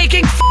 We're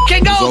taking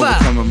fucking over.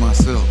 Overcoming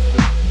myself.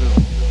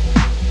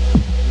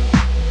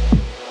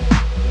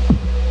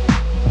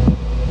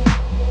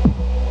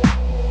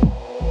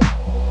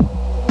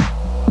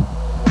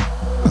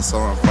 I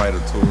saw him fight a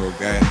Toro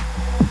gang.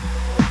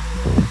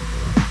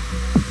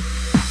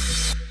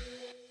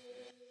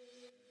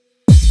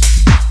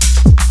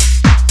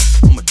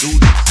 I'ma do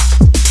this.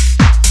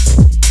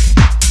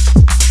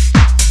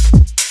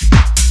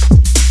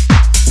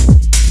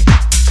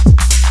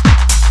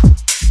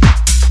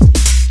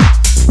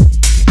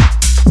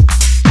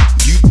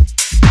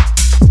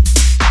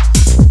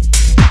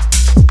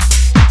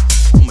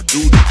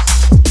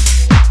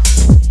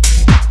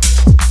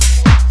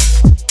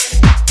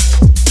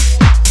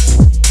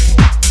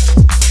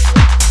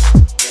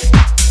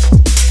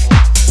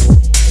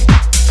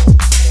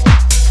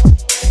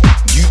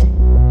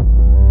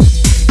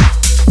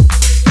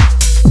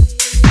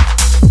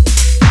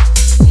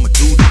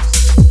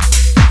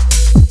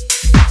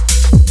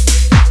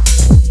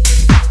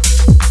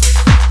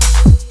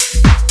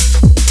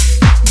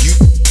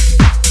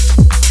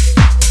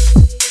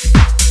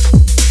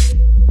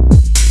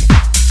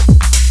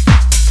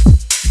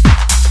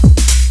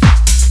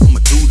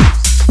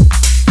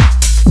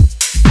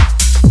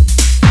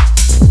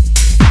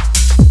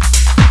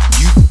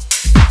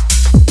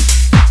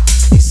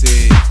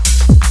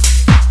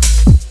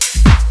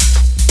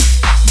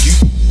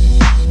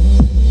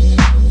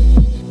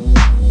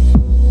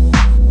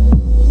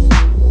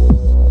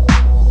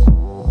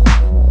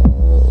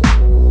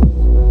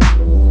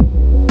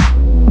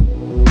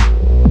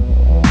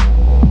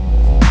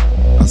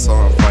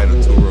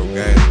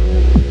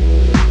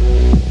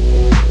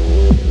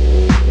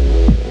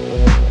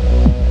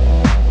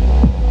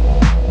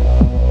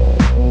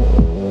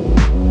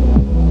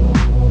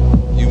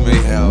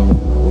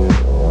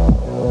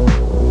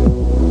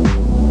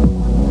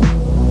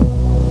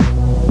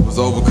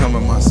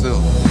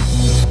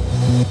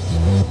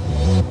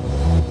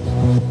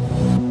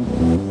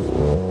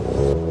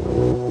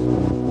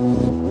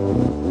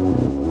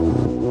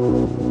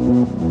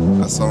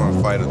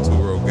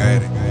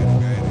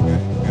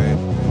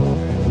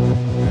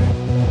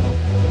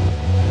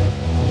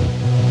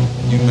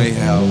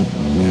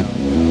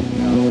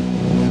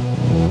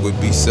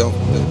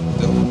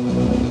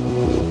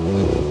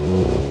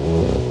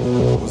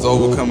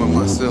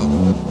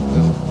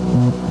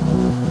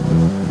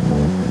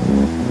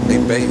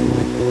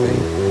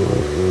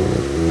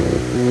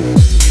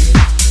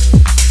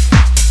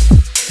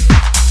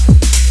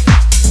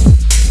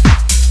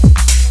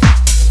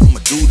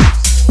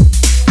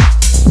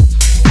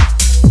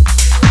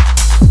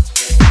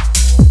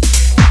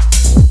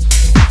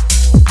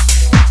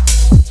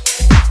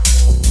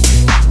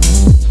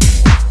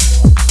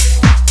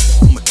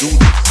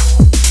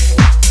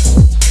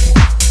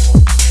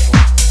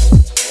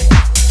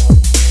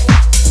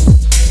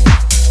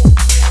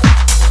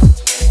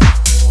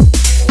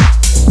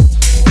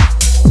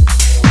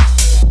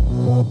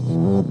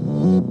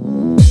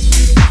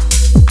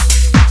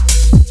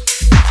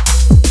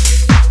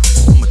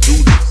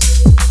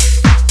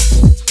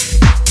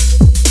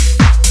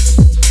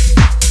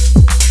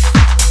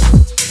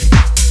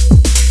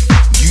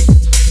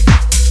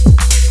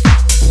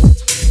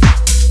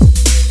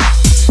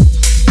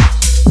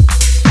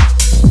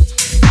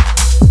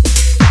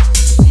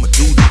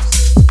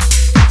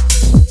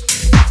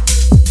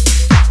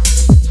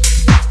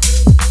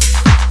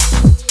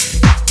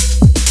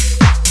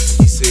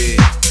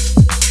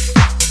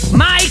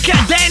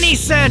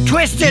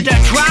 Twisted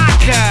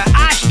track,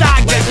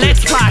 hashtag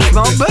let's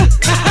Flashmob.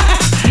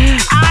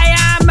 I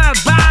am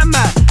Bam,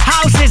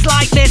 houses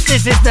like this.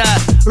 This is the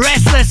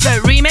Ressless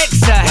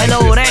remix.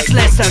 Hello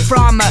Ressless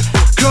from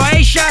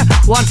Croatia.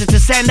 Wanted to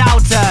send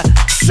out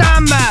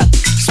some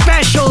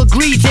special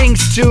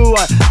greetings to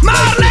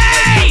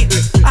Marley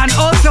and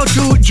also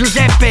to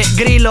Giuseppe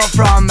Grillo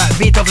from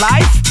Beat of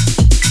Life.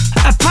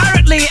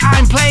 Apparently,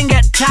 I'm playing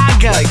at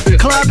Tag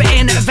Club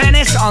in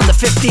Venice on the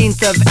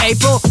 15th of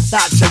April.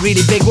 That's a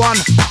really big one.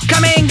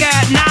 Coming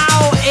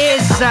now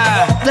is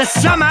the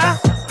summer,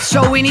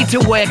 so we need to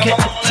work it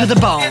to the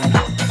bone.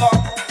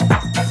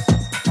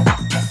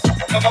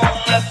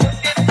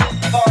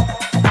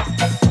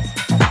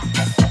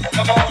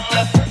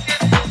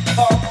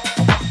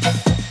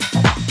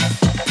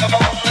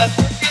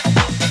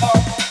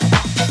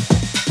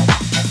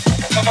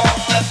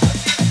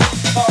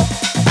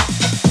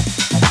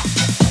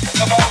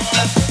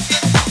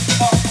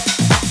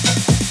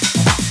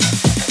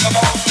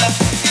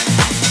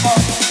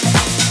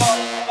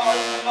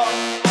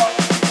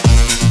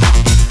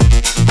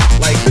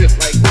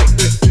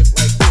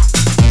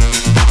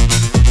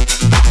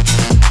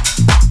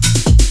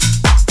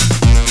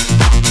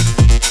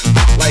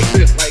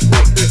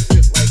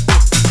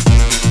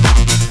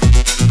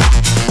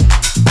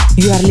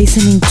 You are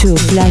listening to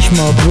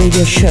Flashmob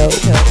Radio Show.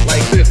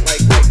 Like this,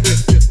 like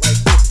this, like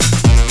this.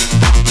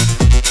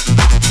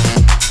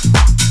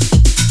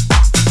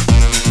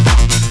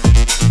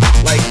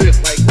 Like this,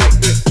 like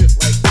this,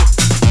 like this.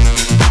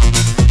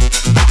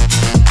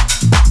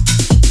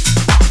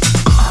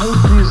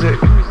 House music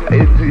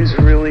is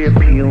really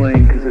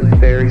appealing because it's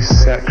very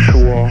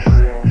sexual,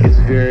 it's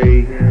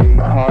very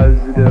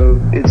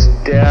positive, it's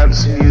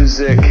dance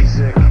music.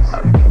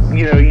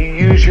 You know, you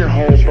use your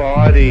whole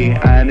body,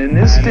 and in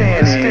this day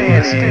and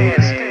age,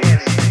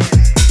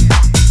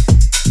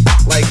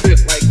 like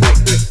this, like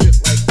this, like this.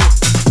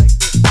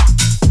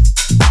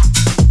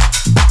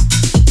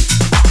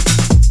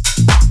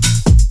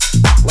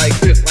 Like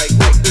this, like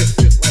this,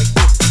 like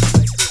this.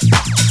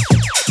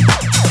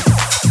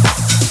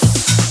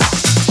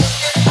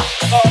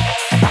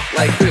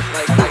 Like this,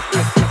 like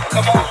this.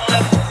 Come on,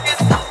 let's get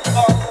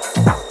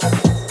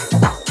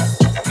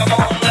come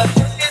on, let's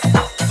get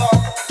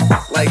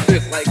like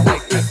this, like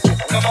this.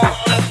 Come on,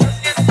 let's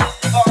get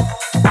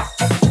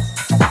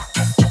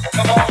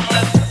come on, let's get come on,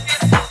 let's get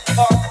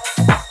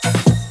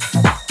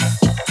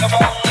come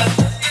on, let's get come on,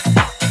 let's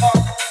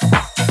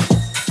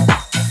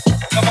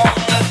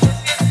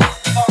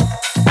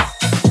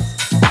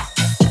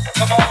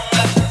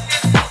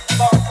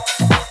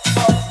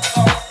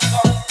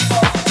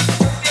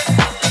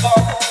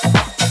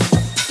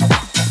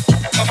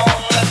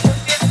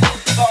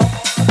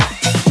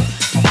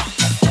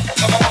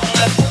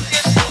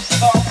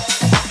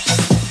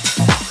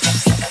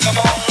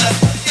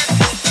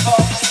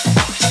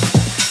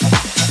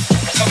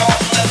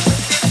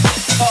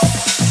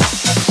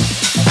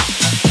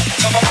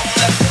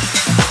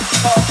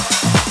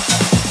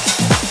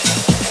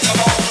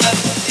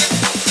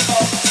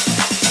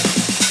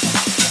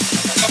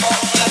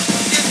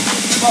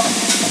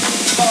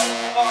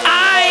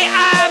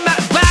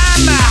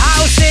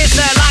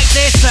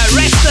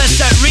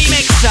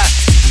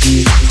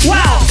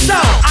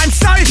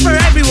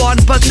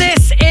but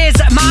this is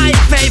my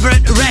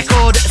favorite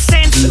record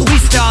since we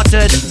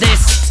started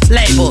this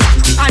label.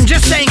 I'm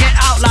just saying it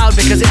out loud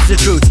because it's the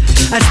truth.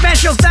 A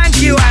special thank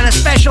you and a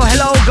special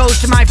hello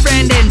goes to my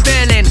friend in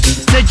Berlin,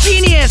 the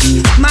genius,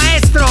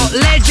 maestro,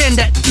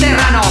 legend,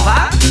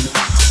 Terranova.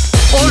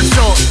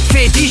 Also,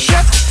 Fetish.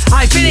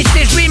 I finished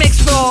this remix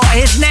for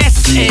his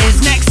next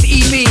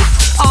EP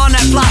on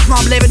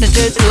Flashmob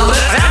Limited.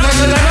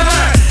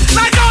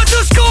 I go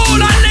to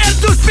school, I learn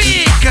to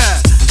speak.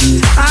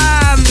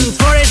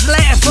 For his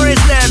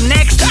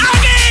next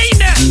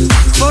again,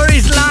 for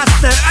his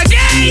last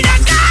again,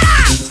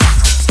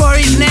 for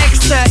his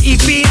next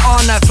EP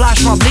on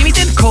Flashmob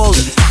Limited called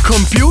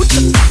Compute.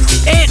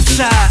 It's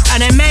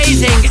an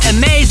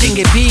amazing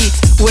EP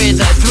with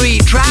 3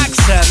 tracks.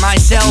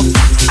 Myself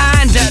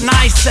and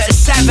Nice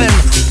 7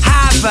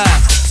 have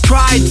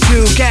tried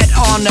to get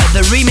on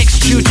the remix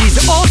duties.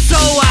 Also,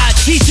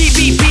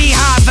 TTBP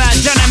have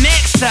done a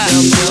mix.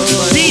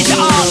 These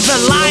are the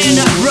Lion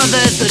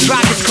Brothers. The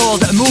track is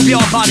called Move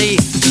Your Body.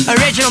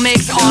 Original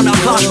mix on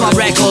Flashmob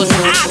Records.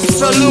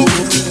 Absolute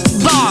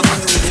bomb.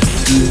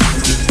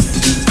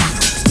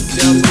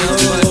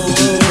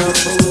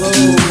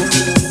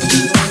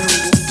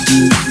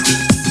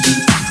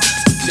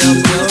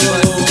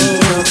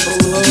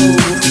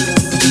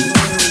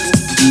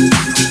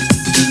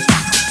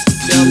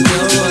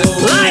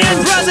 Lion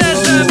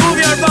Brothers, move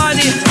your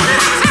body.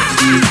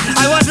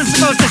 I wasn't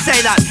supposed to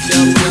say that.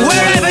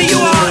 Wherever you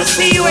are,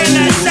 see you in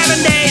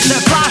 7 days.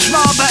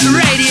 Flashmob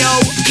Radio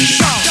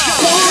Show.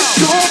 want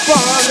your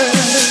body,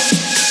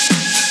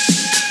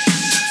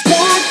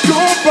 want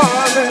your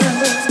body.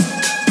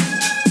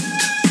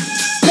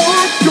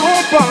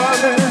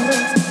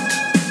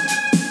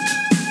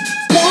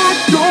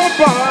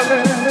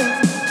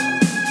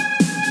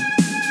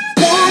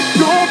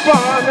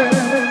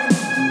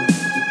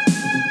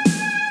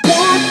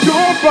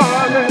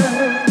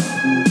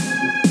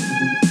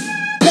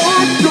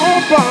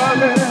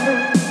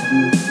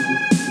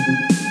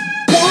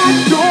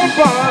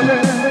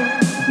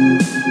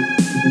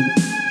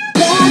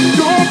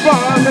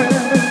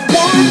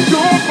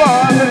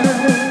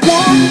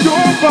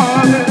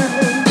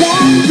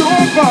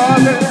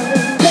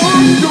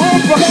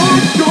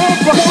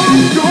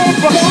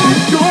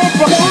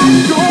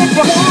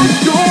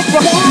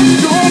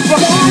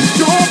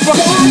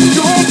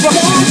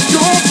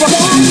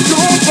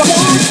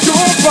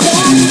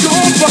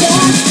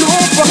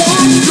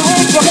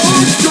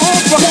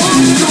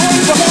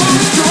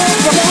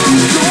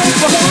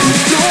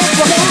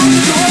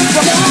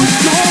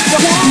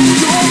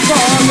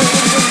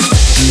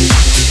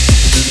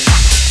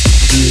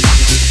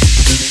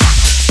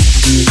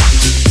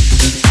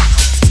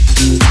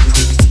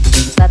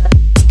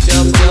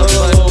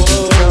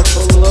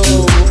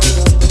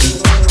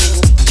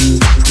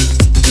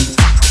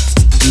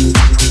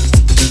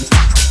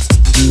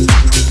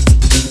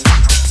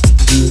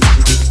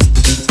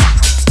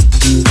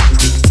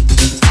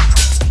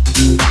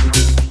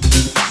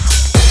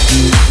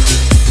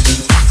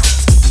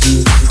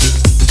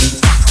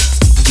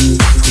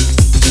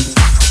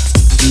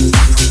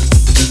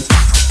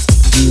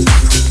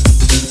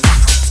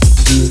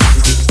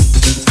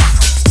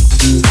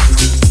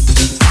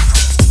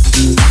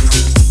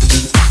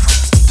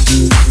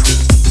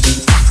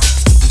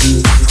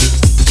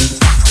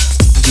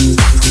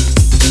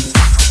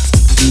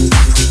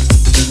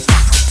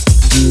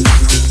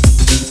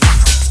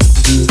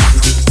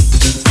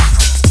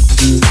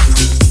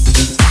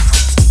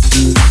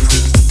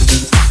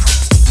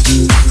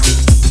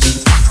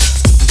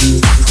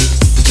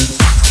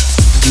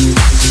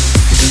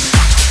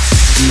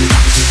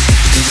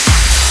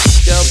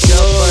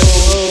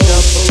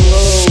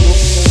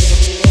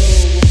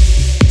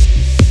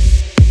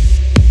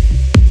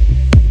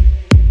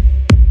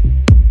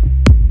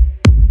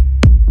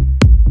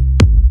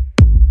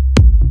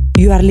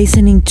 You are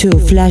listening to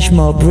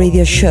Flashmob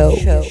Radio Show. Want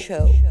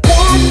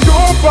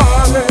your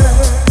body.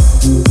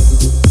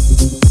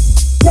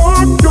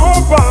 Want your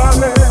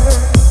body.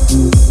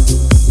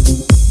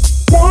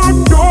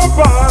 Want your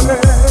body.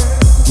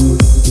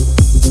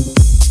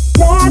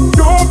 Want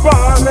your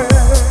body.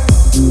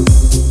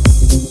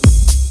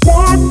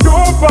 Want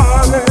your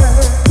body.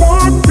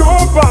 Want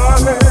your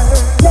body.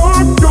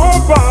 Want your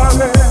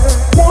body.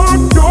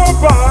 Want your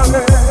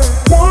body.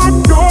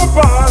 Want your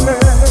body.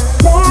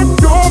 Want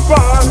your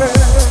body.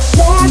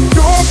 Want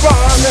your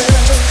body.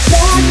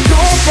 Want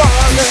your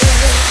body.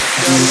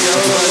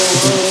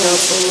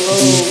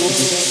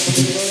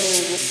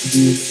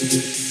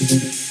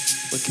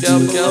 Look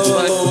out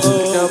below.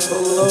 Look out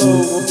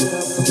below.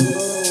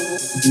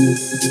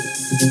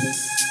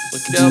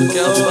 Look out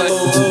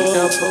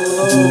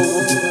below.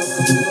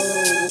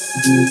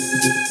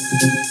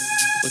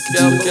 Look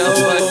out below. Look out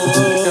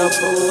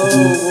below.